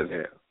it over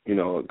there,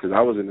 because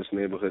I was in this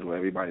neighborhood where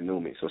everybody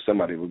knew me, so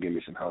somebody would give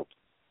me some help.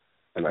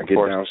 And I get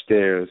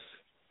downstairs,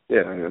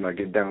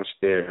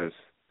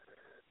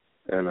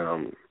 and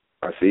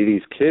I see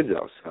these kids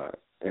outside,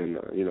 and,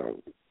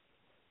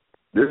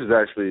 this is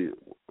actually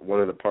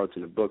one of the parts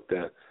in the book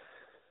that,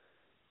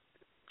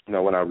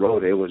 when I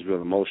wrote it, it was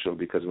real emotional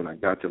because when I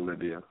got to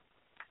Libya,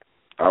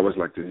 I was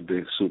like this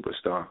big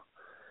superstar.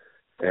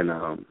 And,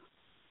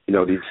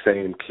 these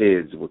same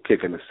kids were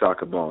kicking a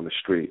soccer ball in the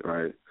street,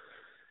 right?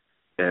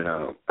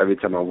 And every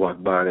time I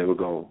walked by, they would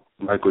go,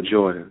 Michael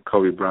Jordan,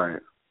 Kobe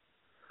Bryant.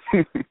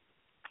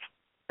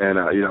 And,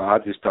 I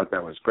just thought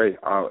that was great.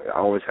 I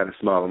always had a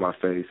smile on my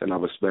face, and I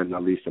would spend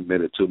at least a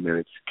minute, 2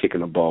 minutes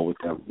kicking a ball with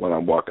them when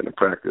I'm walking to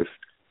practice.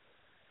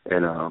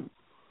 And on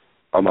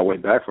my way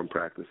back from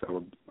practice, I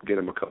would get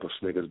them a couple of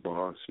Snickers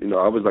bars. I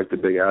was like the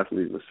big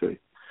athlete, let's say.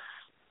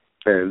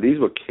 And these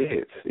were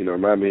kids, me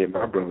and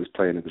my brothers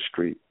playing in the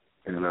street.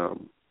 And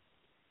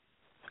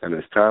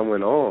as time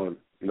went on,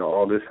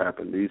 all this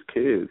happened. These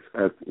kids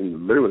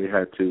literally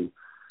had to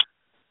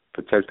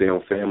protect their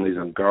own families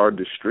and guard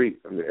the street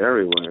and the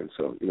area we're in.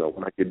 So,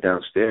 when I get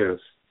downstairs,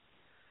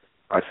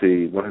 I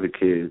see one of the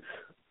kids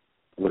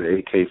with an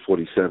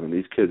AK-47.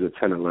 These kids are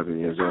 10, 11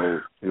 years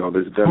old.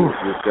 This gun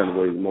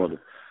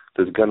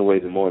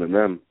weighs more than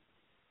them.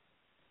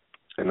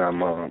 And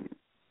I'm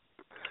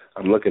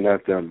looking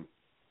at them,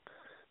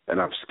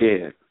 and I'm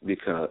scared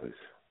because,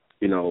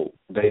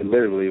 they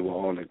literally were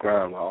on the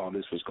ground while all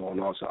this was going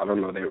on. So I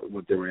don't know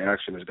what their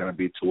reaction is going to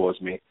be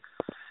towards me.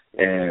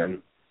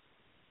 And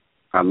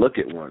I look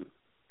at one,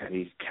 and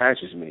he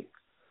catches me,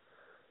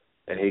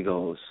 and he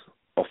goes,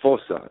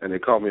 Ofosa. And they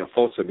called me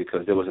Ofosa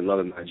because there was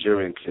another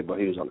Nigerian kid, but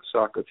he was on the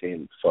soccer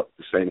team for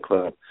the same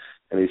club.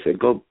 And he said,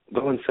 "Go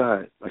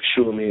inside, like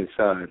shoo me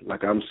inside,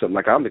 like I'm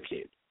the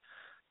kid."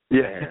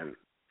 Yeah. And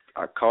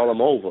I call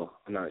him over,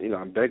 and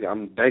I'm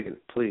begging,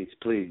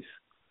 please,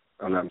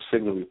 and I'm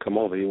signaling, come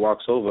over. He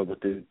walks over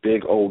with this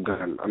big old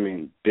gun,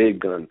 big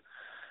gun,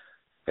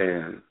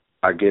 and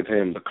I give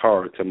him the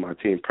card to my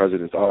team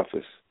president's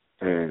office,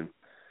 and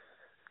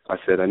I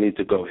said, I need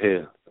to go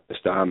here,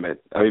 Mr. Ahmed.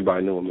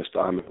 Everybody knew what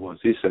Mr. Ahmed was.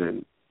 He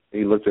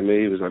looked at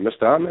me, he was like,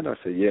 Mr. Ahmed? I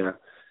said, yeah.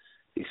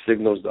 He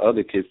signals the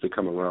other kids to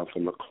come around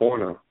from the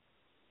corner,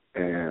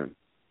 and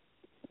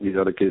these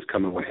other kids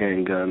coming with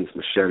handguns,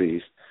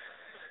 machetes,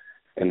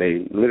 and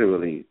they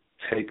literally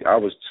I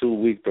was too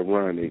weak to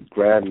run. They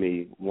grabbed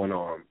me one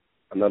arm,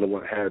 another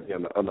one had me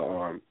on the other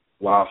arm,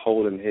 while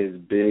holding his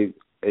big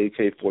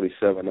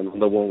AK-47.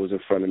 Another one was in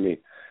front of me,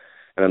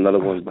 and another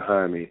one's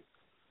behind me,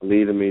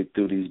 leading me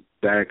through these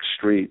back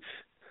streets.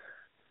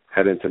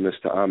 heading to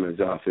Mr. Ahmed's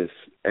office.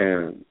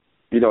 And,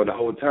 you know, the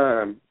whole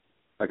time,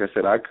 like I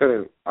said, I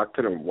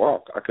couldn't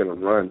walk. I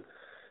couldn't run.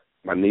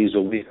 My knees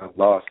were weak. I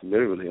lost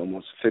literally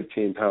almost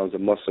 15 pounds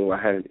of muscle.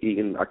 I hadn't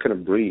eaten. I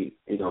couldn't breathe.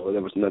 You know,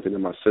 there was nothing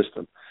in my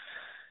system.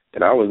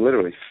 And I was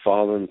literally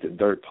falling to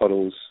dirt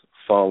puddles,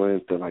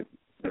 falling to, like,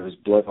 there was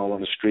blood all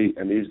on the street.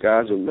 And these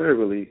guys were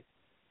literally,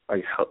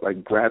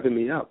 like grabbing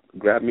me up,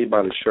 grabbed me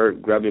by the shirt,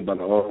 grabbed me by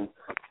the arm.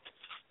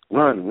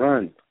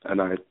 Run.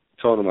 And I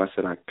told them, I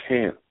said, I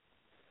can't.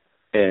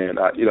 And,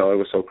 you know, it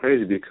was so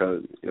crazy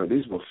because, you know,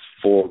 these were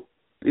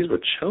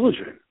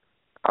children.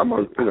 I'm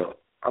a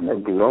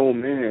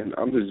grown man.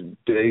 I'm this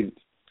big,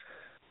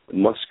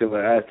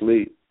 muscular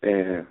athlete.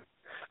 And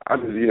I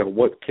just, you know,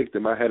 what kicked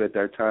in my head at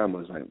that time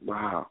was like,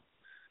 wow.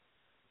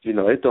 You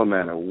know, it don't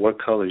matter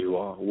what color you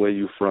are, where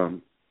you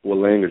from, what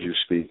language you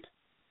speak.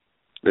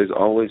 There's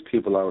always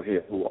people out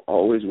here who are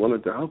always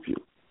willing to help you,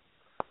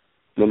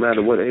 no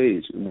matter what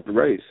age, what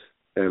race.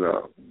 And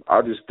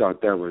I just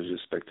thought that was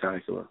just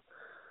spectacular.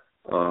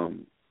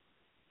 You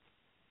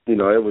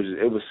know, it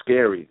was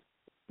scary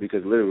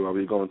because literally while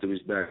we were going through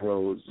these back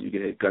roads, you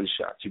get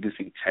gunshots. You can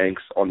see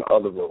tanks on the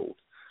other road.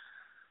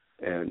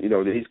 And, you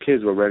know, these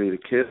kids were ready to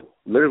kill,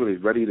 literally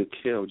ready to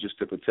kill just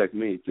to protect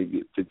me,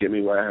 to get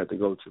me where I had to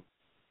go to.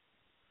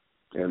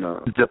 And,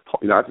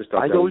 you know, I just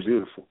thought that was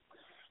beautiful.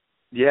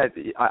 Yeah,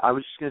 I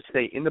was just going to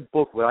say, in the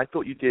book, what I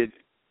thought you did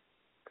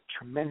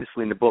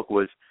tremendously in the book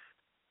was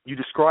you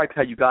described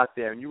how you got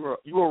there, and you were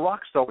a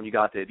rock star when you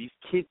got there. These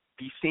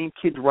same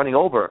kids running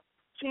over.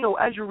 So, you know,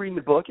 as you're reading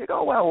the book, you go,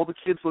 oh, wow, all the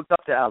kids looked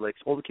up to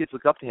Alex. All the kids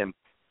looked up to him.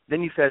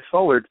 Then you fast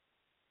forward,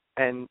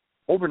 and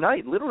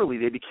overnight, literally,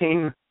 they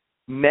became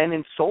men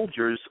and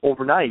soldiers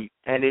overnight.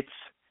 And it's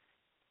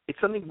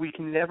something we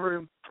can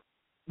never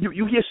 –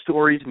 you hear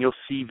stories and you'll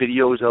see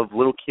videos of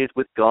little kids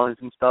with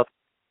guns and stuff,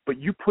 but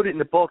you put it in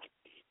the book.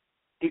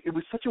 It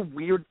was such a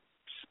weird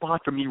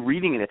spot for me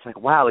reading it. It's like,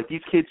 wow, like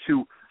these kids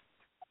who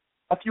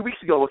a few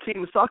weeks ago were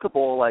kicking the soccer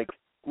ball, like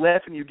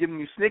laughing, you giving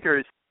you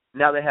Snickers,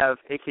 now they have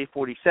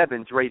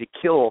AK-47s ready to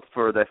kill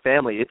for their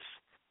family.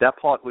 That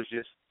part was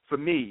just, for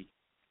me,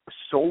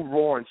 so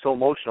raw and so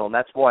emotional, and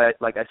that's why,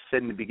 like I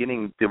said in the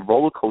beginning, the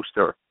roller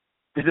coaster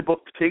that the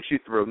book takes you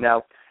through.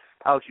 Now,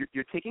 Alex,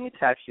 you're taking a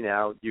taxi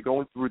now. You're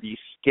going through these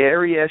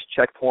scary-ass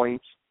checkpoints.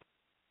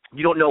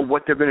 You don't know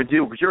what they're going to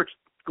do because you're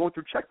going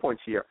through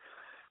checkpoints here.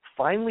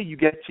 Finally, you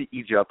get to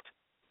Egypt.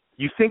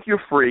 You think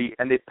you're free,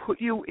 and they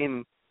put you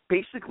in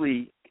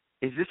basically,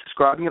 is this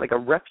describing it like a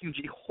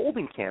refugee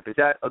holding camp? Is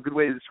that a good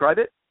way to describe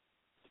it?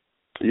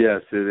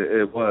 Yes,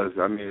 it was.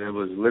 I mean, it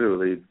was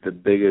literally the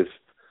biggest,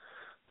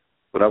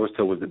 what I was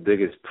told was the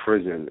biggest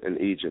prison in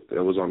Egypt.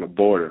 It was on the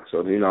border.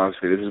 So, you know,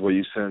 obviously this is where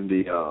you send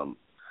the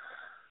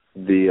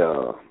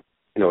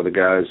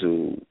guys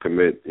who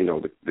commit, you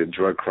know, the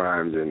drug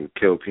crimes and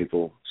kill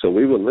people. So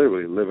we were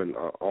literally living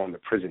on the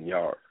prison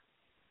yard,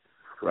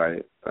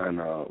 right? And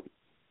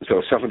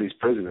so some of these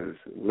prisoners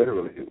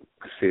literally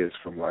could see us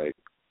from, like,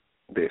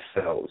 their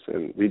cells.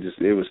 And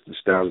it was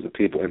just thousands of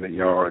people in the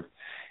yard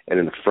and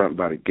in the front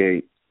by the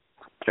gate.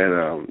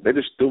 And they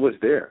just threw us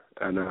there.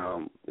 And,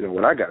 you know,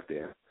 when I got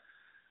there,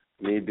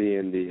 me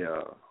being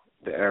the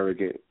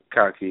arrogant,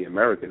 cocky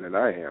American that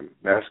I am,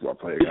 basketball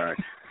player guy,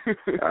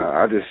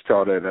 I just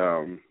started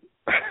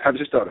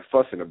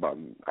fussing about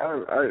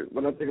it.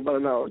 When I think about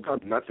it now, it was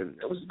about nothing.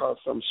 It was about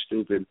something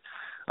stupid.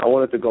 I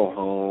wanted to go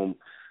home.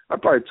 I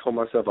probably told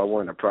myself I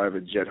wanted a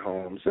private jet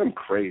home. Something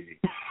crazy.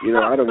 You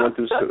know, I done went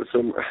through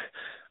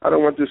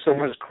so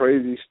much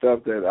crazy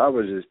stuff that I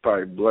was just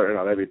probably blurting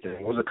out everything.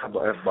 There was a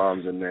couple of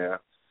F-bombs in there.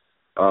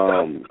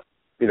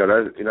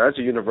 That's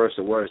a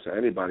universal word, so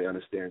anybody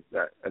understands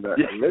that. And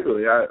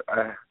literally,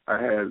 I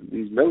had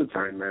these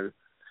military men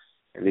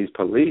and these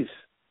police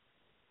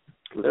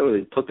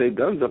literally put their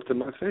guns up to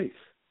my face.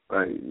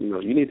 Like, you know,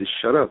 you need to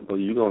shut up or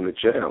you're going to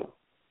jail.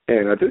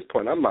 And at this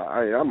point, I'm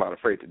not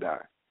afraid to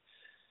die.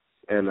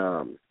 And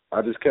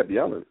I just kept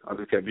yelling.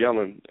 And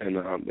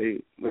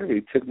they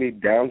literally took me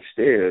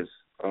downstairs.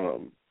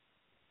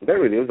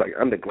 Literally, it was like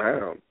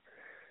underground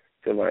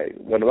to, like,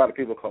 what a lot of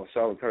people call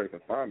solitary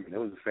confinement. It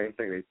was the same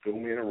thing. They threw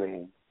me in a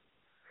room.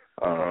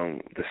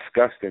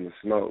 Disgusting. The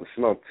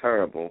smell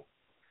terrible.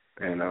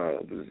 And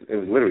it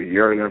was literally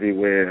urine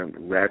everywhere,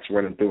 rats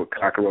running through it,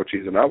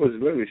 cockroaches. And I was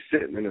literally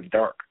sitting in the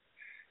dark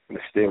in a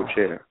steel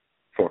chair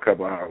for a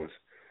couple of hours.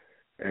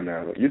 And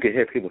you could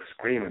hear people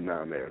screaming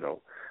down there,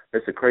 though.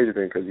 It's a crazy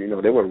thing because, you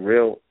know, there were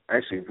real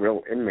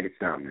inmates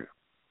down there.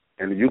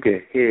 And you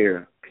could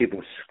hear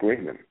people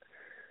screaming.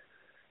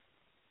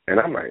 And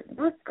I'm like,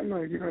 what? I'm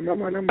like,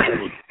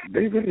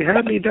 they really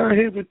had me down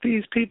here with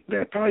these people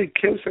that probably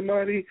killed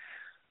somebody,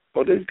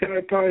 or this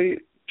guy probably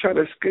tried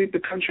to escape the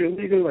country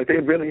illegally. Like, they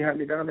really had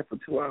me down there for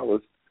 2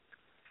 hours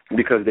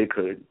because they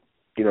could.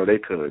 You know, they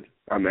could.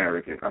 I'm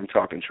arrogant. I'm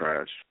talking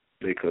trash.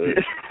 They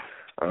could.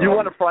 You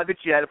want a private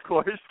jet, of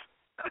course.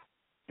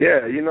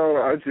 Yeah, you know,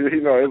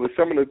 it was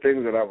some of the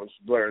things that I was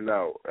blurring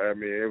out. I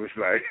mean, it was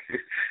like,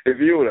 if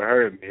you would have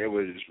heard me, it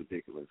was just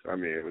ridiculous. I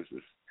mean, it was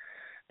just.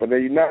 But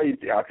then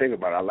I think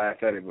about it, I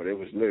laugh at it, but it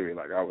was literally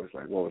like, I was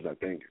like, what was I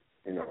thinking?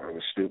 you know, it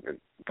was stupid.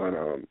 But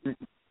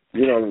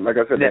you know, like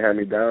I said, they had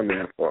me down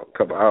there for a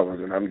couple hours,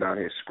 and I'm down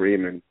here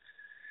screaming,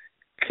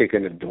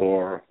 kicking the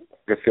door.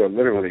 I feel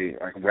literally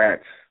like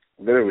rats,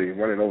 literally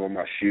running over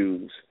my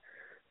shoes.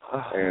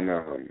 And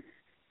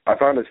I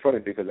found this funny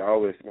because I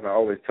always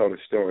tell the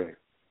story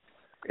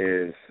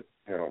is,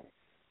 you know,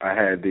 I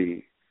had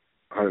the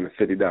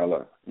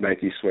 $150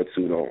 Nike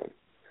sweatsuit on,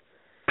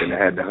 and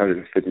I had the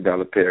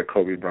 $150 pair of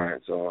Kobe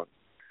Bryant's on,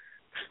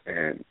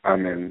 and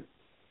I'm in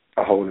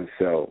a holding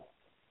cell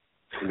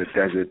in the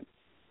desert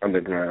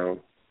underground,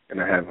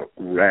 and I have a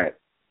rat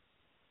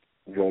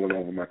rolling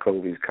over my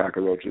Kobe's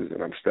cockroaches,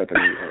 and I'm stepping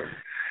in them.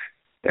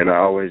 And I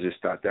always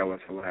just thought that was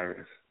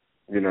hilarious,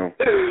 you know.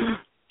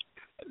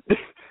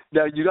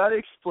 Now, you got to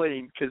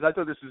explain, because I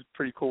thought this was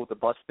pretty cool with the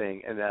bus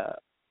thing, and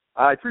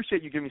I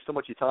appreciate you giving me so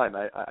much of your time.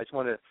 I just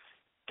want to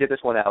get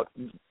this one out.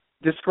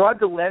 Describe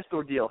the last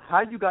ordeal,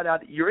 how you got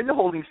out. You're in the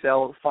holding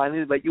cell,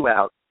 finally let you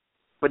out,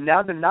 but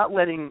now they're not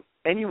letting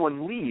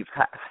anyone leave.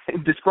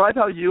 Describe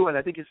how you, and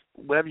I think it's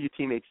whatever your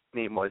teammate's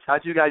name was, how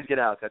did you guys get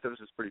out? I thought this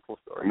was a pretty cool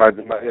story.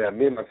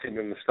 Me and my team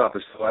in the stop.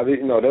 So I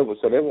didn't know there were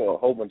a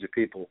whole bunch of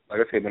people. Like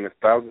I said,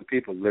 1,000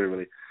 people,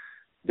 literally,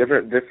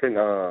 different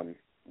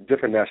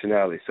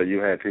nationalities. So you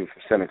had people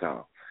from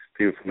Senegal,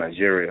 people from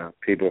Nigeria,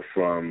 people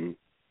from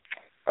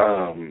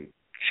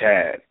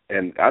Chad,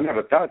 and I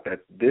never thought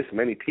that this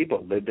many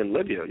people lived in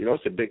Libya. You know,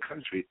 it's a big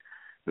country,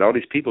 and all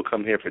these people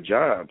come here for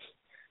jobs,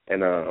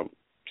 and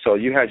so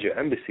you had your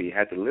embassy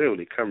had to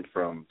literally come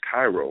from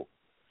Cairo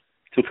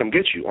to come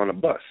get you on a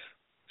bus.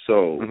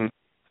 So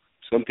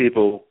some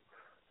people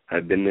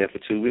had been there for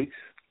 2 weeks,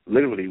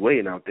 literally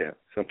waiting out there.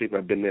 Some people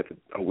had been there for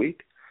a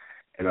week.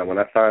 And when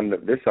I found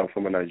this out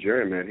from a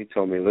Nigerian man, he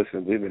told me,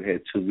 listen, we've been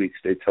here 2 weeks.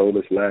 They told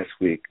us last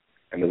week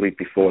and the week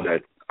before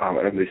that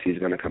our embassy is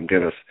going to come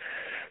get us.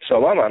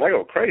 So I'm like, I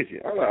go crazy.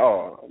 I'm like,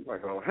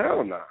 oh,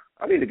 hell no.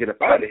 I need to get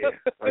up out of here.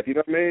 Like, you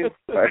know what I mean?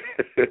 Like,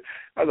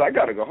 I was like, I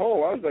got to go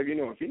home. I was like, you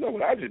know, if you know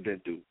what I just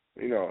been through,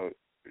 you know,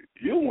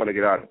 you want to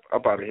get up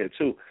out of here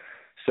too.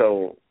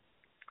 So,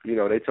 you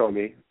know, they told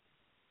me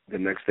the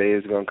next day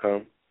is going to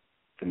come,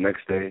 the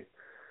next day.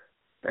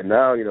 And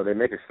now, you know, they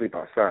make us sleep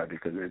outside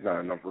because there's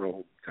not enough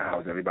room to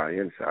house everybody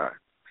inside.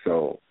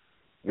 So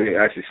we're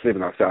actually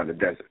sleeping outside in the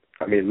desert.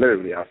 I mean,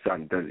 literally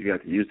outside in the desert. You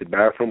have to use the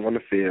bathroom on the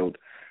field.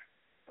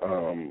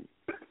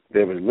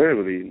 There was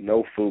literally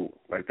no food.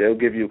 Like, they'll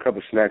give you a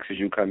couple snacks as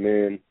you come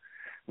in,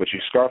 but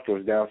your scarf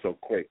goes down so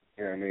quick.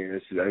 You know what I mean?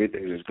 It's just,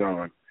 everything's just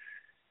gone.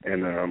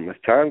 And as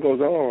time goes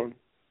on,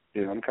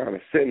 you know, I'm kind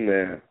of sitting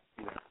there,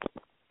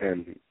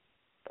 and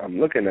I'm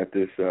looking at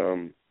this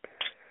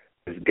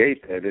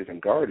gate that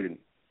isn't guarded,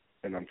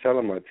 and I'm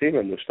telling my team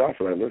and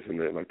Mustafa, like,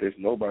 listen, like, there's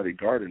nobody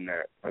guarding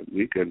that. Like,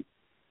 we could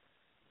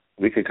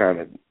kind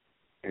of,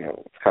 you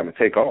know,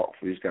 take off.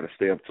 We just got to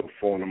stay up till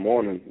 4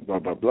 a.m, blah,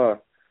 blah, blah.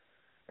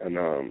 And,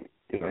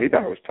 you know, he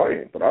thought I was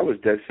playing, but I was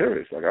dead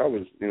serious. Like, I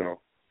was, you know,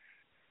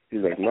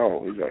 he's like,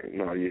 no. He's like,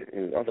 no.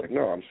 I was like,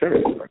 no, I'm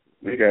serious. Like,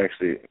 we can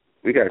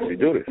actually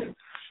do this.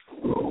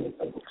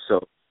 So,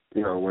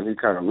 you know, when he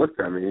kind of looked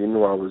at me, he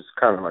knew I was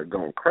kind of like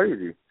going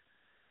crazy.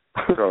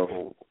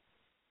 So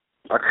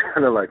I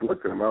kind of like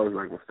looked at him. I was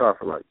like,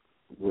 Mustafa, like,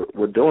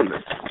 we're doing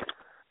this.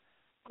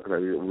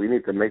 Like, we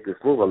need to make this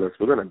move, or else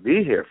we're going to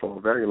be here for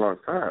a very long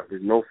time.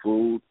 There's no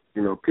food.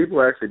 You know, people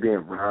are actually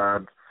being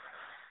robbed.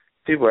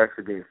 People are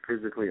actually being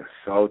physically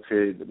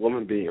assaulted.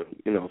 Women being,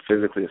 you know,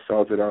 physically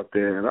assaulted out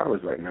there. And I was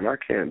like, man, I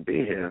can't be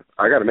here.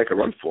 I got to make a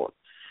run for it.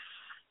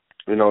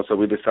 You know, so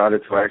we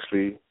decided to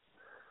actually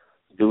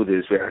do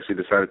this. We actually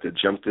decided to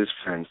jump this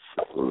fence,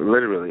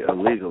 literally,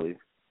 illegally.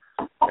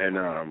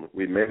 And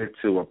we made it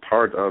to a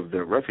part of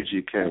the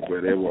refugee camp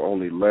where they were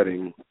only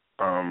letting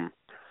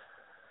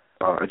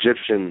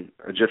Egyptian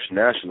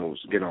nationals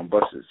get on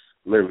buses.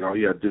 Literally, all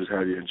you had to do is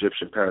have your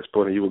Egyptian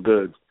passport and you were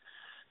good.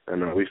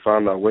 And we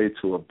found our way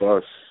to a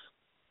bus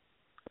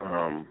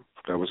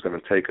that was going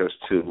to take us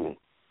to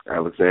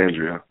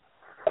Alexandria.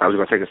 I was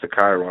going to take us to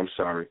Cairo, I'm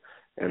sorry.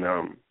 And,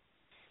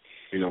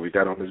 you know, we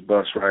got on this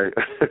bus, right?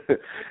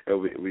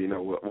 And we, you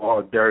know, we're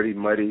all dirty,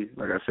 muddy.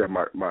 Like I said,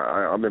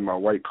 I'm in my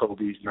white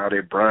Kobe's, now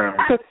they're brown.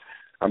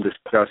 I'm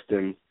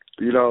disgusting,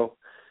 you know.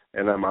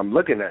 And I'm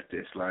looking at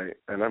this, like,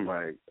 and I'm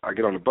like, I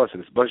get on the bus,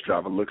 and this bus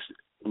driver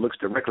looks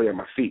directly at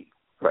my feet.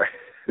 Like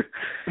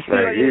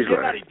he's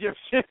like,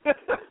 Egyptian.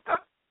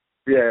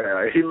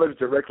 Yeah, he looks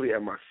directly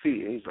at my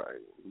feet, and he's like,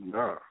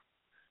 nah.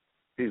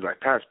 He's like,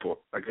 passport.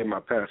 I gave him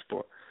my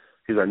passport.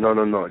 He's like,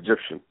 no,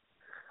 Egyptian.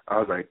 I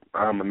was like,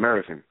 I'm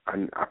American.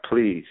 I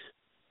please,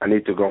 I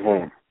need to go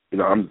home. You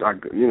know,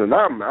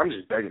 now I'm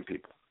just begging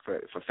people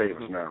for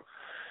favors now.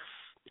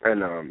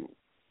 And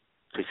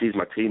he sees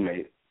my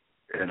teammate,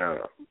 and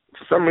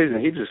for some reason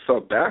he just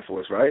felt bad for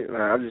us, right? And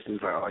I just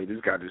was like, oh,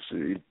 this guy just,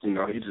 you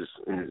know, it's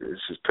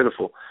just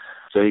pitiful.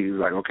 So he was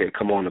like, okay,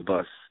 come on the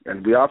bus.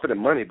 And we offered him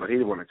money, but he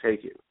didn't want to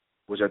take it,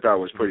 which I thought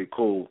was pretty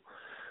cool.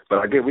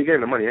 But we gave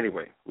him the money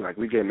anyway. Like,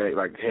 we gave him,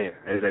 like, hey,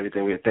 here's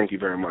everything. We had, thank you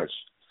very much.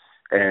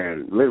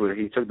 And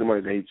literally, he took the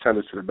money, and he sent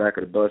us to the back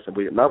of the bus, and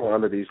we were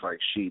under these, like,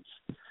 sheets.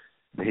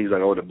 And he's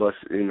like, oh, the bus,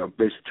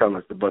 basically telling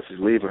us the bus is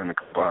leaving in a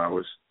couple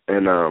hours.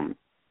 And,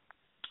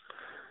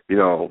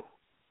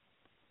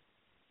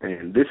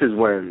 and this is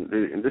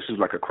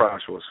like a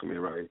crossroads for me,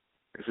 right?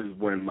 This is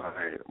when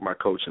my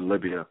coach in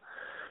Libya,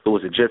 who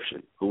was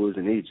Egyptian, who was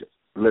in Egypt,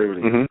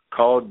 literally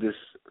called this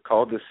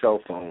cell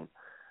phone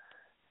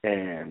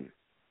and,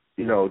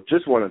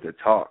 just wanted to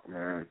talk,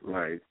 man.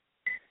 Like,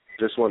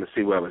 just wanted to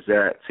see where I was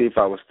at, see if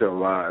I was still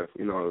alive.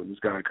 This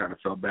guy kind of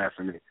felt bad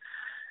for me.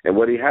 And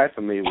what he had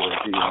for me was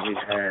he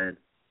had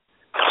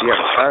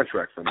a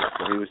contract for me.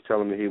 So he was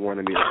telling me he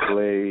wanted me to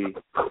play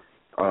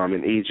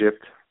in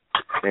Egypt.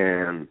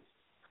 And,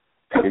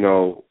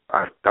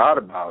 I thought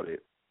about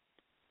it.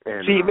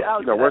 And,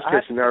 worst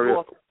case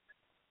scenario.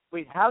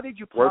 Wait, how did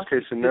you? Worst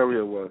case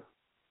scenario was.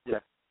 Yeah.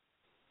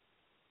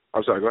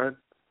 I'm sorry. Go ahead.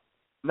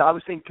 No, I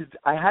was saying because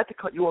I had to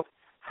cut you off.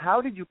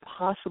 How did you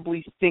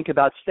possibly think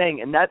about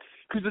staying? And that's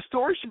because the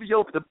story should be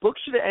over. The book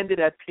should have ended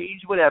at page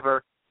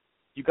whatever.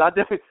 You got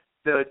you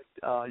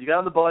got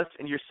on the bus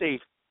and you're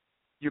safe.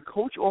 Your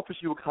coach offers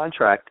you a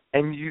contract,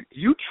 and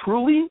you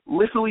truly,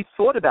 literally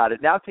thought about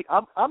it. Now,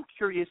 I'm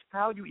curious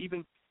how you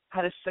even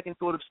had a second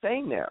thought of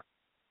staying there.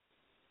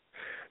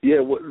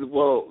 Yeah,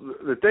 well,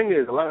 the thing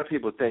is, a lot of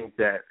people think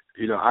that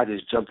I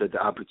just jumped at the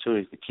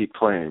opportunity to keep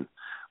playing.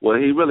 What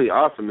he really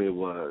offered me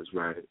was,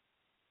 right,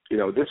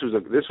 this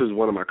was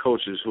one of my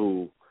coaches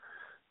who,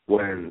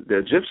 when the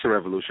Egyptian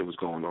revolution was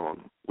going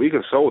on, we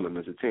consoled him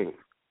as a team.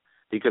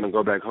 He couldn't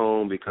go back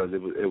home because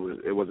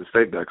it wasn't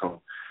safe back home.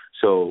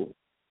 So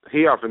he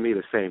offered me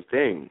the same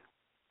thing,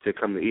 to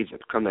come to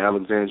Egypt, come to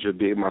Alexandria,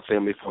 be with my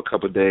family for a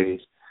couple of days,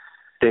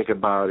 think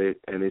about it,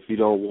 and if you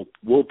don't,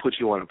 we'll put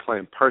you on a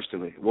plane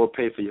personally. We'll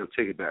pay for your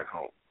ticket back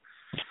home.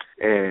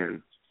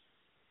 And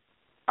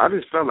I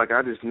just felt like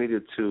I just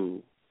needed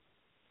to.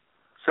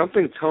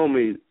 Something told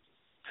me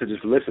to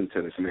just listen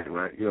to this man,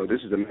 right?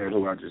 This is a man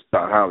who I just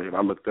thought highly of,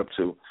 I looked up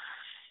to.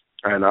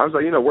 And I was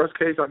like, worst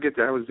case, I'll get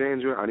to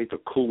Alexandria. I need to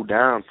cool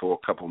down for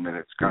a couple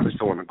minutes. I just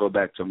don't want to go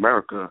back to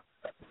America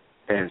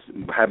and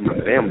have my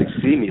family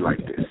see me like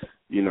this.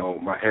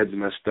 My head's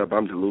messed up.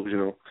 I'm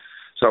delusional.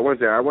 So I went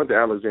there. I went to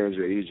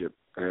Alexandria, Egypt,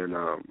 and,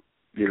 I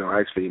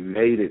actually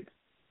made it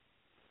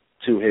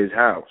to his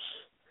house.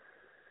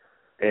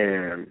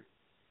 And,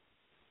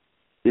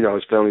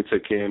 his family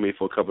took care of me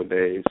for a couple of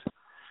days.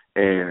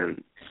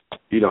 And,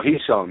 he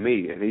saw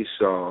me, and he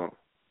saw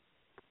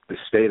the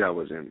state I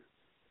was in.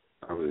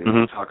 I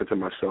was talking to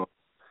myself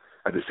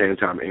at the same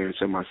time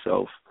answering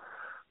myself.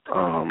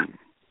 I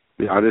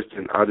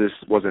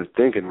just wasn't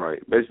thinking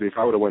right. Basically, if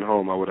I would have went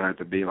home, I would have had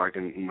to be like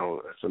in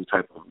some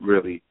type of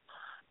really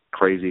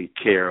crazy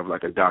care of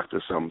like a doctor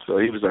or something. So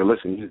he was like,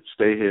 "Listen, you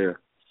stay here."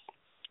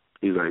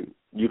 He's like,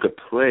 "You could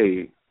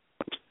play.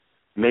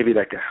 Maybe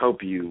that could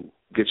help you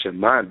get your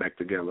mind back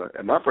together."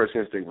 And my first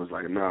instinct was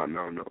like, "No.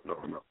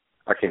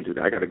 I can't do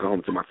that. I got to go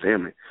home to my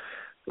family.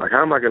 Like,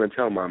 how am I going to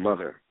tell my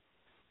mother?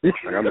 Like,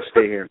 I'm going to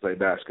stay here and play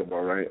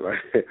basketball, right?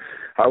 Like,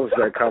 how was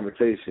that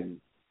conversation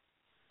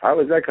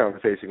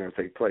going to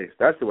take place?"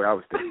 That's the way I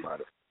was thinking about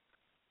it.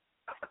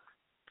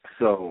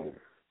 So,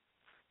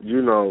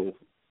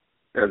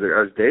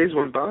 as days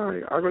went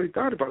by, I really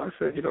thought about it. I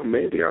said,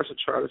 maybe I should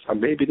try this.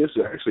 Maybe this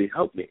will actually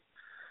help me.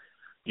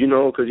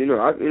 Because,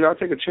 I'll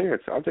take a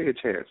chance.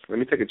 Let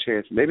me take a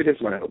chance. Maybe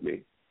this might help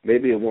me.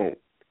 Maybe it won't.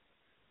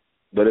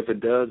 But if it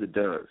does, it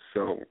does.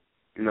 So,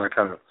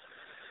 I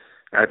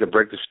had to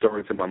break the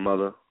story to my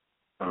mother.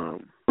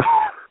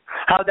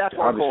 How'd that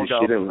phone call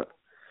go? She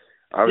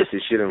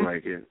didn't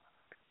like it.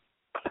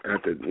 I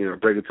had to,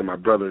 break it to my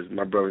brothers.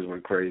 My brothers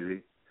went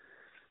crazy.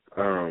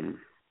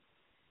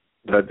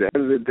 But at the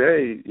end of the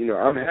day,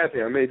 I'm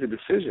happy I made the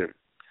decision,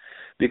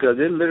 because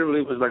it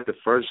literally was like the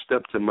first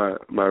step to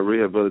my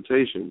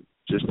rehabilitation,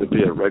 just to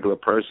be a regular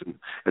person.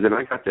 And then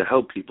I got to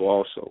help people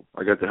also.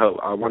 I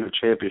won a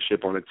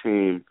championship on a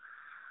team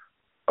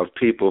of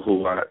people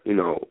who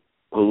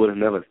who would have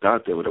never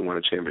thought they would have won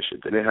a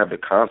championship. They didn't have the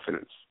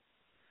confidence,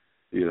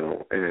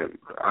 and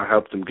I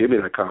helped them give me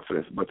that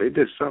confidence. But they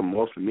did something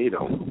more for me,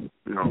 though.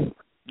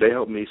 They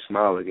helped me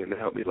smile again. They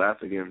helped me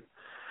laugh again.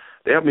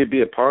 They helped me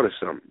be a part of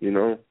something,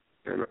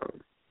 And,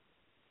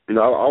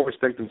 I always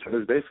thank them to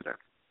this day for that.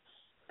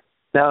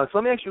 Now, so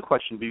let me ask you a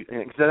question,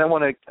 because then I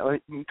want to,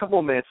 in a couple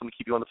of minutes, let me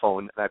keep you on the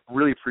phone, and I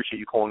really appreciate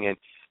you calling in.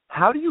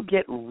 How do you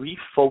get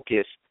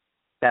refocused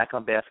back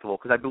on basketball?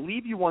 Because I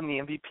believe you won the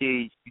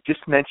MVP. You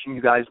just mentioned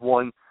you guys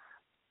won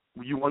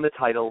the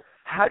title.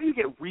 How do you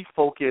get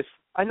refocused?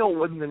 I know it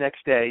wasn't the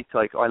next day. It's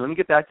like, all right, let me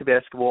get back to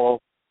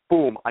basketball.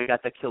 Boom, I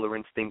got that killer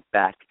instinct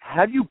back.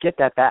 How do you get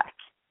that back?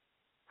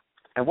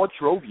 And what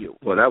drove you?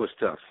 Well, that was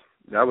tough.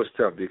 That was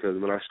tough because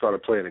when I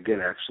started playing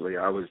again, I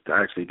was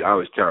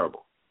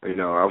terrible. I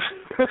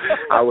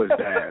was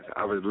bad.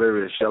 I was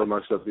literally a shell of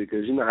myself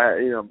because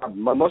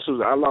my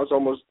muscles. I lost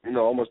almost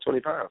 20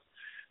 pounds,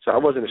 so I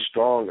wasn't as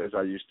strong as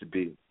I used to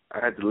be. I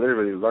had to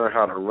literally learn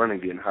how to run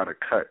again, how to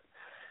cut.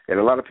 And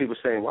a lot of people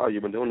saying, "Wow,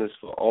 you've been doing this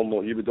for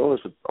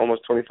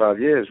almost 25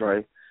 years,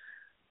 right?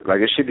 Like,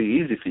 it should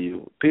be easy for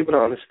you." People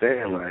don't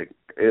understand.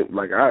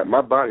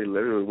 My body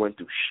literally went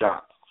through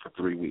shock for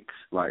 3 weeks.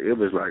 Like, it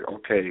was like,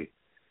 okay,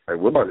 like,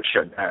 we're about to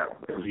shut down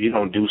if you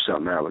don't do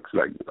something, Alex.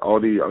 Like, all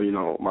the,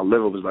 my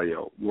liver was like,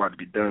 yo, you want to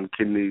be done,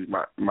 kidneys,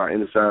 my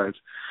insides.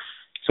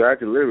 So I had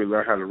to literally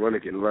learn how to run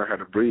again, learn how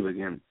to breathe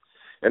again.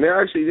 And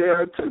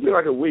it took me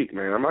like a week,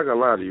 man. I'm not going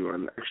to lie to you.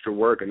 And extra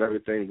work and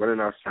everything,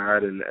 running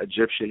outside in the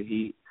Egyptian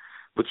heat,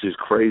 which is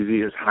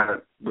crazy. It's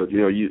hot. But,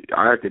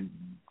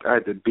 I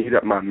had to beat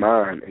up my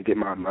mind and get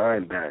my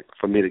mind back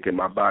for me to get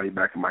my body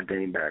back and my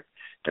game back.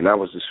 And that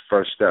was the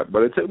first step.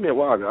 But it took me a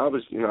while. I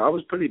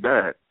was pretty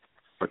bad.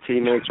 My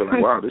teammates were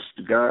like, wow, this is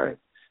the guy.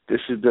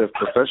 This is the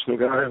professional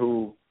guy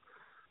who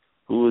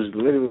was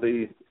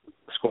literally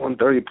scoring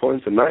 30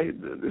 points a night.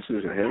 This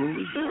isn't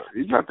him.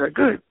 He's not that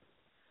good.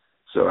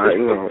 So,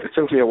 it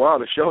took me a while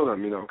to show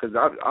them, because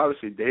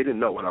obviously they didn't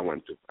know what I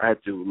went through. I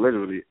had to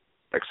literally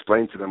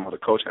explain to them, or the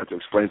coach had to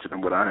explain to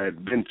them what I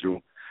had been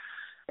through,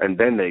 and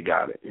then they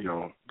got it,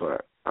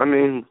 But,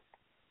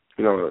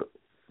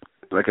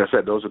 like I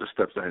said, those are the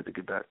steps I had to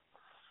get back.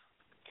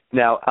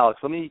 Now, Alex,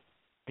 let me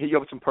hit you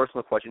up with some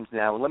personal questions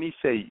now. And let me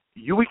say,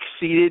 you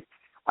exceeded.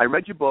 I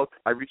read your book.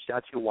 I reached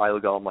out to you a while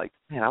ago. I'm like,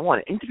 man, I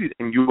want to interview you.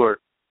 And you were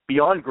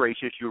beyond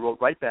gracious. You wrote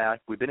right back.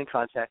 We've been in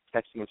contact,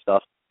 texting and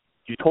stuff.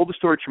 You told the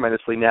story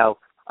tremendously. Now,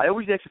 I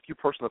always ask a few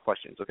personal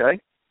questions, okay?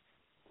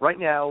 Right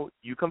now,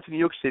 you come to New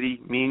York City.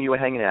 Me and you are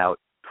hanging out.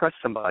 Press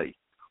somebody.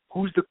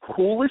 Who's the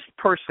coolest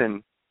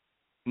person,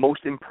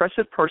 most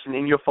impressive person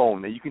in your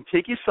phone? Now, you can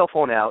take your cell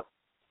phone out,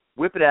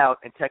 whip it out,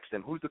 and text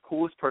them. Who's the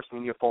coolest person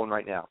in your phone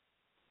right now?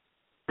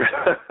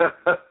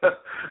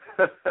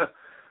 The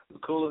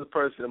coolest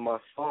person in my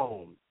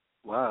phone.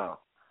 Wow.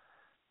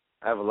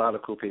 I have a lot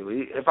of cool people.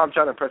 If I'm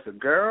trying to impress a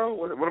girl,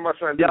 what am I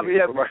trying to do?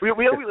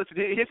 Listen,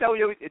 here's how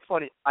it's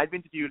funny. I've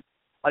interviewed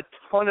a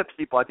ton of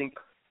people. I think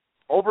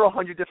over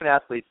 100 different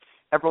athletes.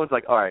 Everyone's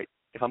like, all right,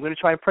 if I'm going to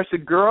try and impress a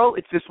girl,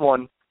 it's this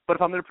one. But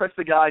if I'm going to impress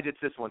the guys, it's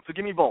this one. So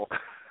give me both.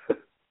 If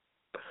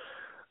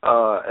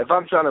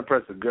I'm trying to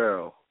impress a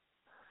girl,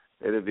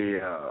 it'd be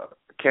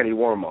Kenny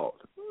Wormald.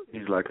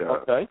 He's like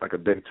a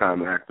big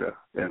time actor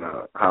in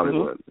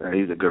Hollywood, and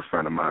he's a good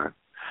friend of mine.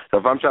 So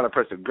if I'm trying to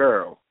impress a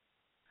girl,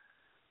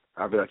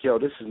 I'll be like, yo,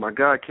 this is my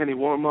guy, Kenny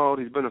Wormald.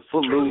 He's been in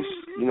Footloose.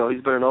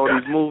 He's been in all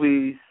these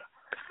movies.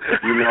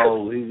 He's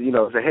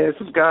a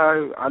handsome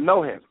guy. I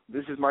know him.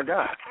 This is my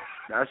guy.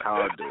 That's how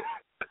I do it.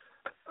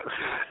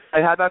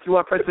 And how about if you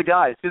want to impress the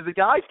guys? Because the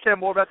guys care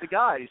more about the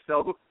guys.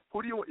 So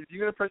who do you? If you're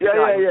gonna impress the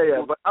guys,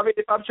 yeah. But I mean,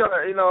 if I'm trying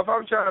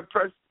to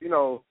impress,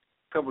 a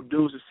couple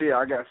dudes to see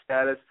I got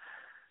status.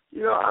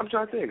 I'm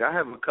trying to think. I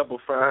have a couple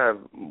friends. I have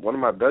one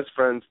of my best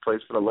friends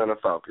plays for the Atlanta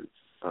Falcons.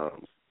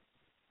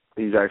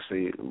 He's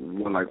actually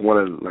one of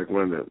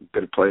the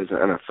better players in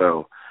the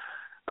NFL.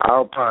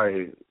 I'll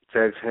probably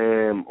text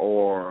him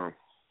or.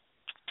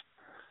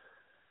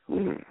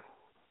 Well,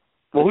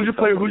 who's your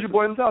player? Who's your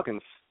boy in the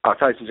Falcons?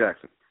 Tyson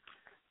Jackson.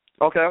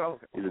 Okay.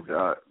 He's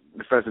a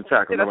defensive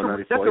tackle.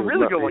 That's a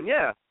really good one.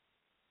 Yeah.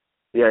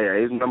 Yeah,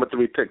 he's number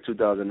 3 pick,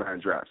 2009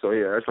 draft. So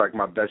yeah, it's like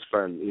my best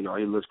friend. He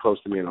lives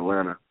close to me in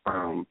Atlanta.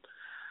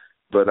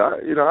 But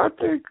I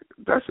think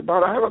that's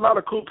about it. I have a lot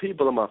of cool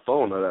people on my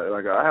phone.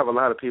 I have a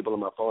lot of people on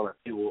my phone that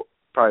people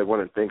probably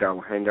wouldn't think I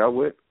would hang out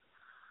with.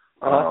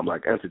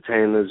 Like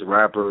entertainers,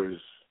 rappers,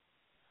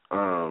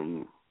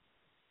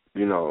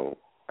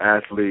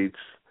 athletes.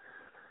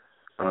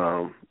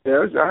 I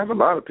have a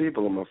lot of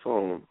people on my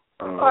phone.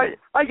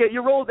 I get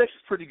your Rolodex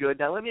is pretty good.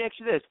 Now let me ask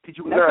you this: did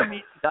you ever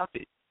meet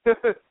Qaddafi?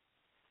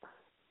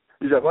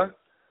 Is that what?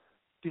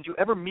 Did you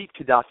ever meet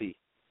Qaddafi?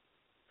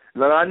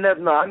 No, I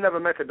never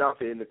met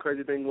Qaddafi. And the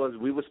crazy thing was,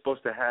 we were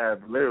supposed to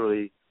have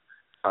literally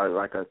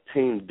like a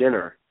team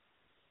dinner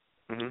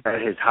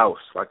at his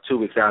house, like 2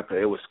 weeks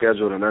after. It was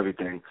scheduled and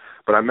everything.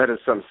 But I met his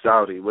son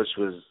Saudi,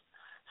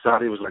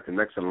 Saudi was like the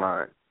next in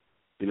line.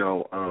 He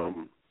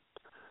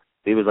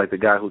was like the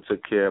guy who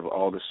took care of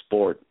all the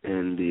sport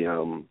in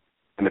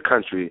the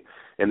country.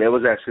 And there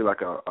was actually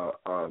like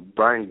a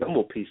Brian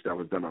Gumble piece that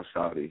was done on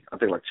Saudi, I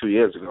think like 2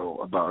 years ago,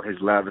 about his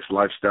lavish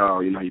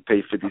lifestyle. He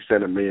paid 50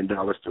 Cent $1 million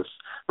to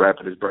rap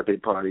at his birthday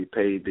party,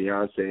 paid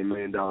Beyonce $1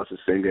 million to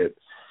sing at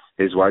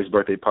his wife's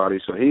birthday party.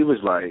 So he was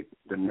like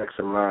the next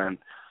in line,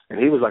 and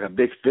he was like a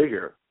big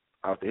figure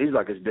out there. He's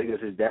like as big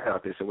as his dad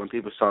out there. So when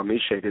people saw me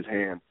shake his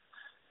hand,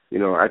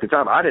 at the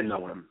time I didn't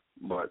know him,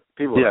 but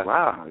people were like,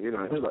 wow,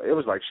 it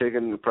was like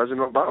shaking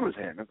President Obama's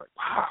hand. I was like,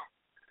 wow.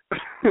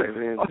 Like,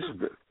 man,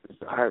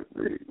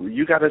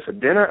 you got us a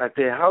dinner at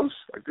their house?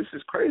 Like, this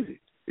is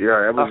crazy.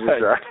 Yeah, it was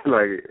just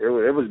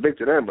it was big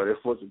to them, but it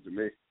wasn't to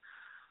me.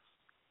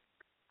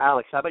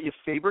 Alex, how about your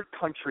favorite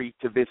country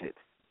to visit?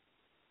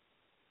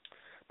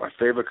 My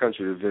favorite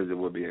country to visit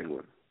would be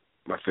England.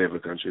 My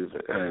favorite country,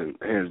 and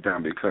hands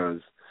down,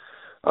 because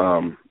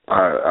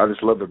I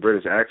just love the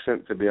British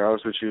accent. To be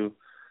honest with you,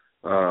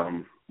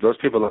 those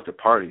people love to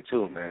party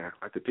too, man.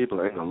 Like the people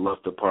in England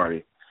love to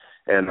party.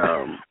 And,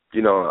 a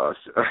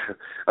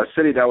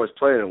city that was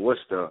playing in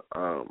Worcester,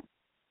 I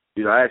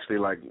actually,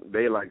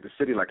 the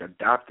city,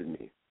 adopted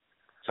me.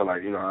 So,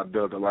 I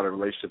built a lot of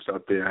relationships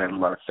out there. I had a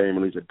lot of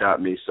families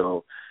adopt me.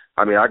 So,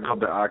 I mean, I go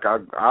back.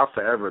 I'll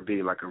forever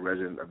be like a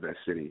resident of that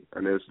city,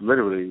 and it's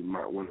literally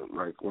one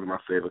of my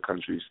favorite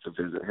countries to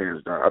visit,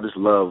 hands down. I just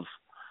love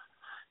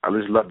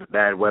the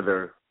bad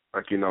weather,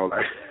 like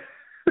like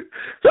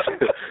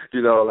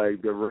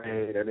the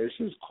rain, and it's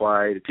just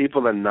quiet.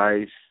 People are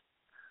nice.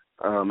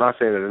 I'm not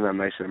saying that they're not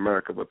nice in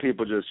America, but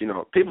people just,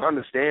 people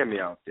understand me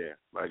out there.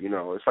 Like,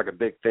 it's like a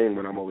big thing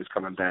when I'm always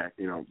coming back,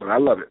 But I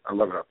love it. I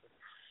love it out there.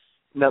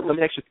 Now, let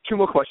me ask you 2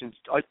 more questions.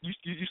 You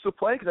still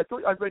play? Because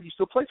I read you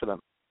still play for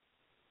them.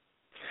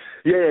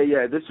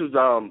 Yeah. This was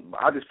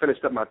I just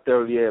finished up my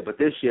 3rd year, but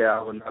this year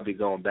I will not be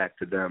going back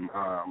to them.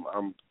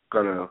 I'm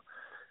gonna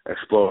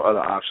explore other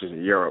options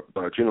in Europe.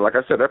 But like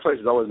I said, that place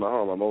is always my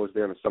home. I'm always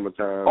there in the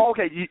summertime. Oh,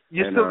 okay.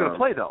 You're still gonna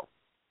play though.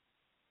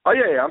 Oh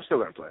yeah. I'm still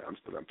gonna play.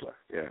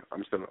 Yeah,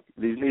 I'm still.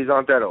 These knees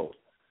aren't that old.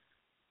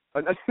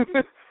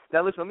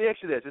 Now listen, let me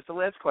ask you this. It's the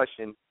last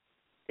question.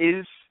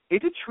 Is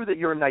it true that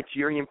you're a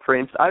Nigerian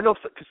prince? I don't know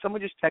because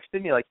someone just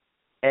texted me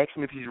asked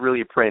him if he's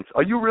really a prince.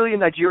 Are you really a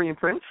Nigerian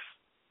prince?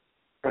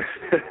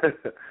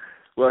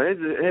 Well,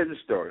 here's a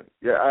story.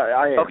 Yeah,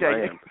 I am. Okay,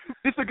 I am.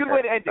 This is a good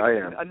way to end it. I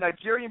am. A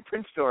Nigerian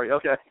prince story.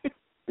 Okay.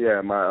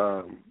 Yeah,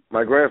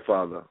 my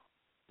grandfather,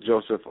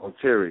 Joseph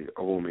Otiri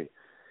Owumi,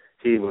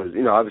 he was,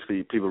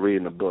 obviously people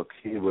reading the book.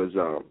 He was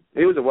a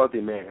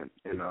wealthy man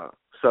in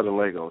southern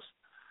Lagos.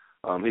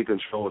 He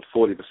controlled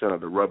 40%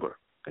 of the rubber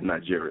in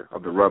Nigeria,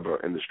 of the rubber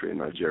industry in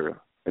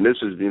Nigeria. And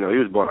this is, he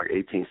was born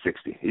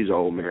 1860. He's an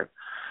old man.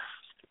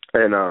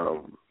 And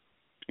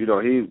he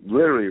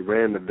literally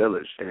ran the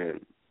village,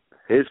 and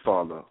his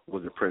father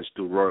was a prince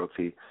through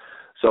royalty.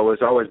 So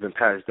it's always been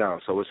passed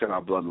down. So it's in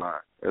our bloodline.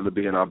 It'll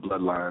be in our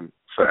bloodline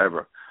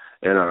forever.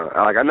 And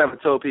I never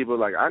told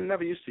people, I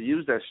never used to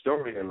use that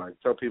story and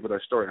tell people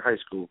that story in high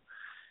school.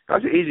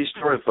 That's an easy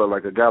story for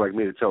a guy like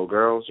me to tell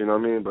girls, you know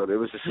what I mean? But it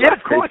was just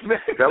of course, man.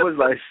 That was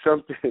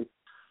something.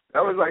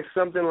 That was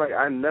something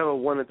I never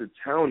wanted to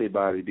tell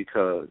anybody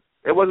because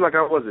it wasn't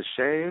I was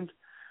ashamed.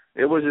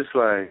 It was just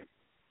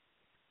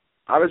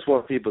I just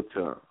want people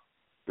to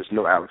just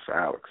know Alex for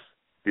Alex.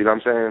 You know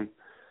what I'm saying?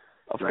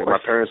 Of course. My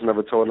parents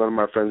never told none of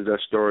my friends that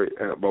story.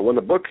 But when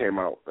the book came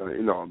out, a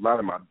lot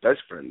of my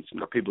best friends,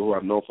 people who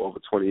I've known for over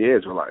 20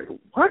 years were like,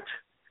 what?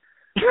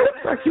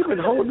 You've been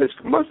holding this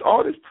for months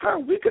all this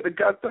time. We could have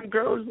got them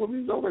girls when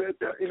we was over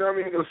there. You know what I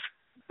mean? It was,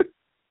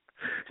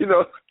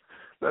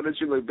 not that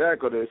you look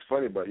back on it, it's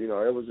funny, but, it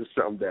was just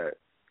something that,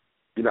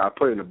 I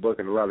put in the book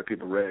and a lot of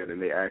people read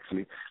and they asked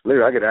me.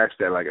 Literally, I get asked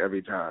that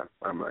every time.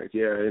 I'm like,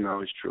 yeah,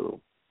 it's true.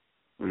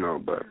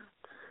 But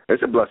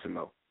it's a blessing,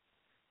 though.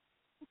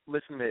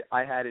 Listen, mate,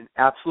 I had an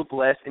absolute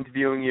blast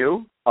interviewing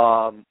you.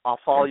 I'll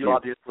follow you,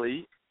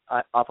 obviously.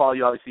 I'll follow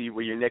you, obviously,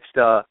 where your next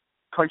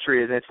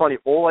country is. And it's funny,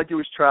 all I do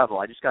is travel.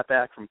 I just got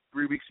back from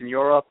 3 weeks in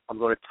Europe. I'm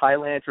going to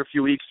Thailand for a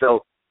few weeks,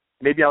 so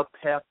maybe I'll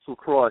pass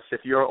across.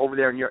 If you're over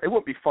there in Europe, it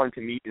won't be fun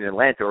to meet in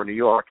Atlanta or New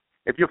York.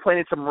 If you're playing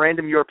in some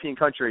random European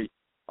country,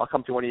 I'll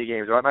come to one of your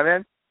games. All right, my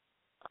man?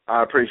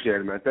 I appreciate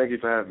it, man. Thank you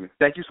for having me.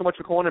 Thank you so much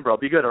for calling in, bro.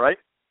 Be good, all right?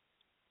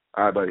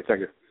 All right, buddy.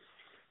 Thank you.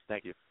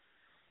 Thank you.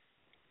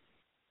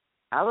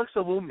 Alex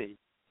Owumi,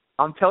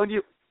 I'm telling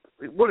you,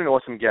 what an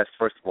awesome guest,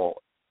 first of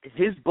all.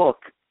 His book,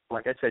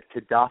 like I said,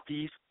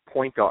 Qaddafi's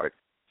Point Guard,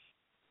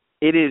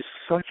 it is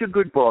such a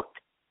good book.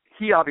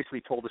 He obviously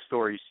told the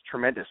stories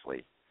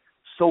tremendously,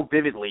 so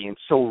vividly and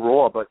so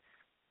raw, but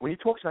when he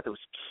talks about those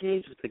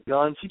kids with the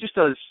guns, he just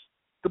does,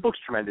 the book's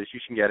tremendous. You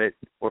can get it,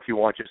 or if you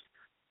want, just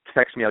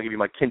text me. I'll give you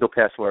my Kindle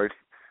password,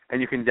 and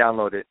you can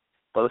download it.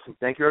 But listen,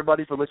 thank you,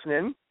 everybody, for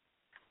listening.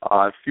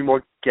 A few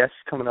more guests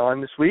coming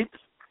on this week.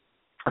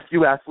 A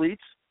few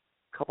athletes,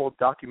 a couple of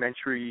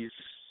documentaries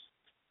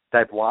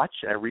that I've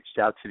watched, and I reached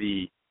out to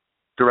the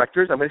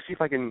directors. I'm going to see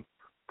if I can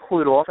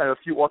pull it off. I have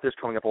a few authors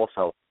coming up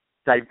also.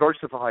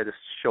 Diversify this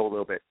show a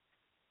little bit.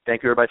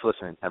 Thank you, everybody, for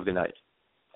listening. Have a good night.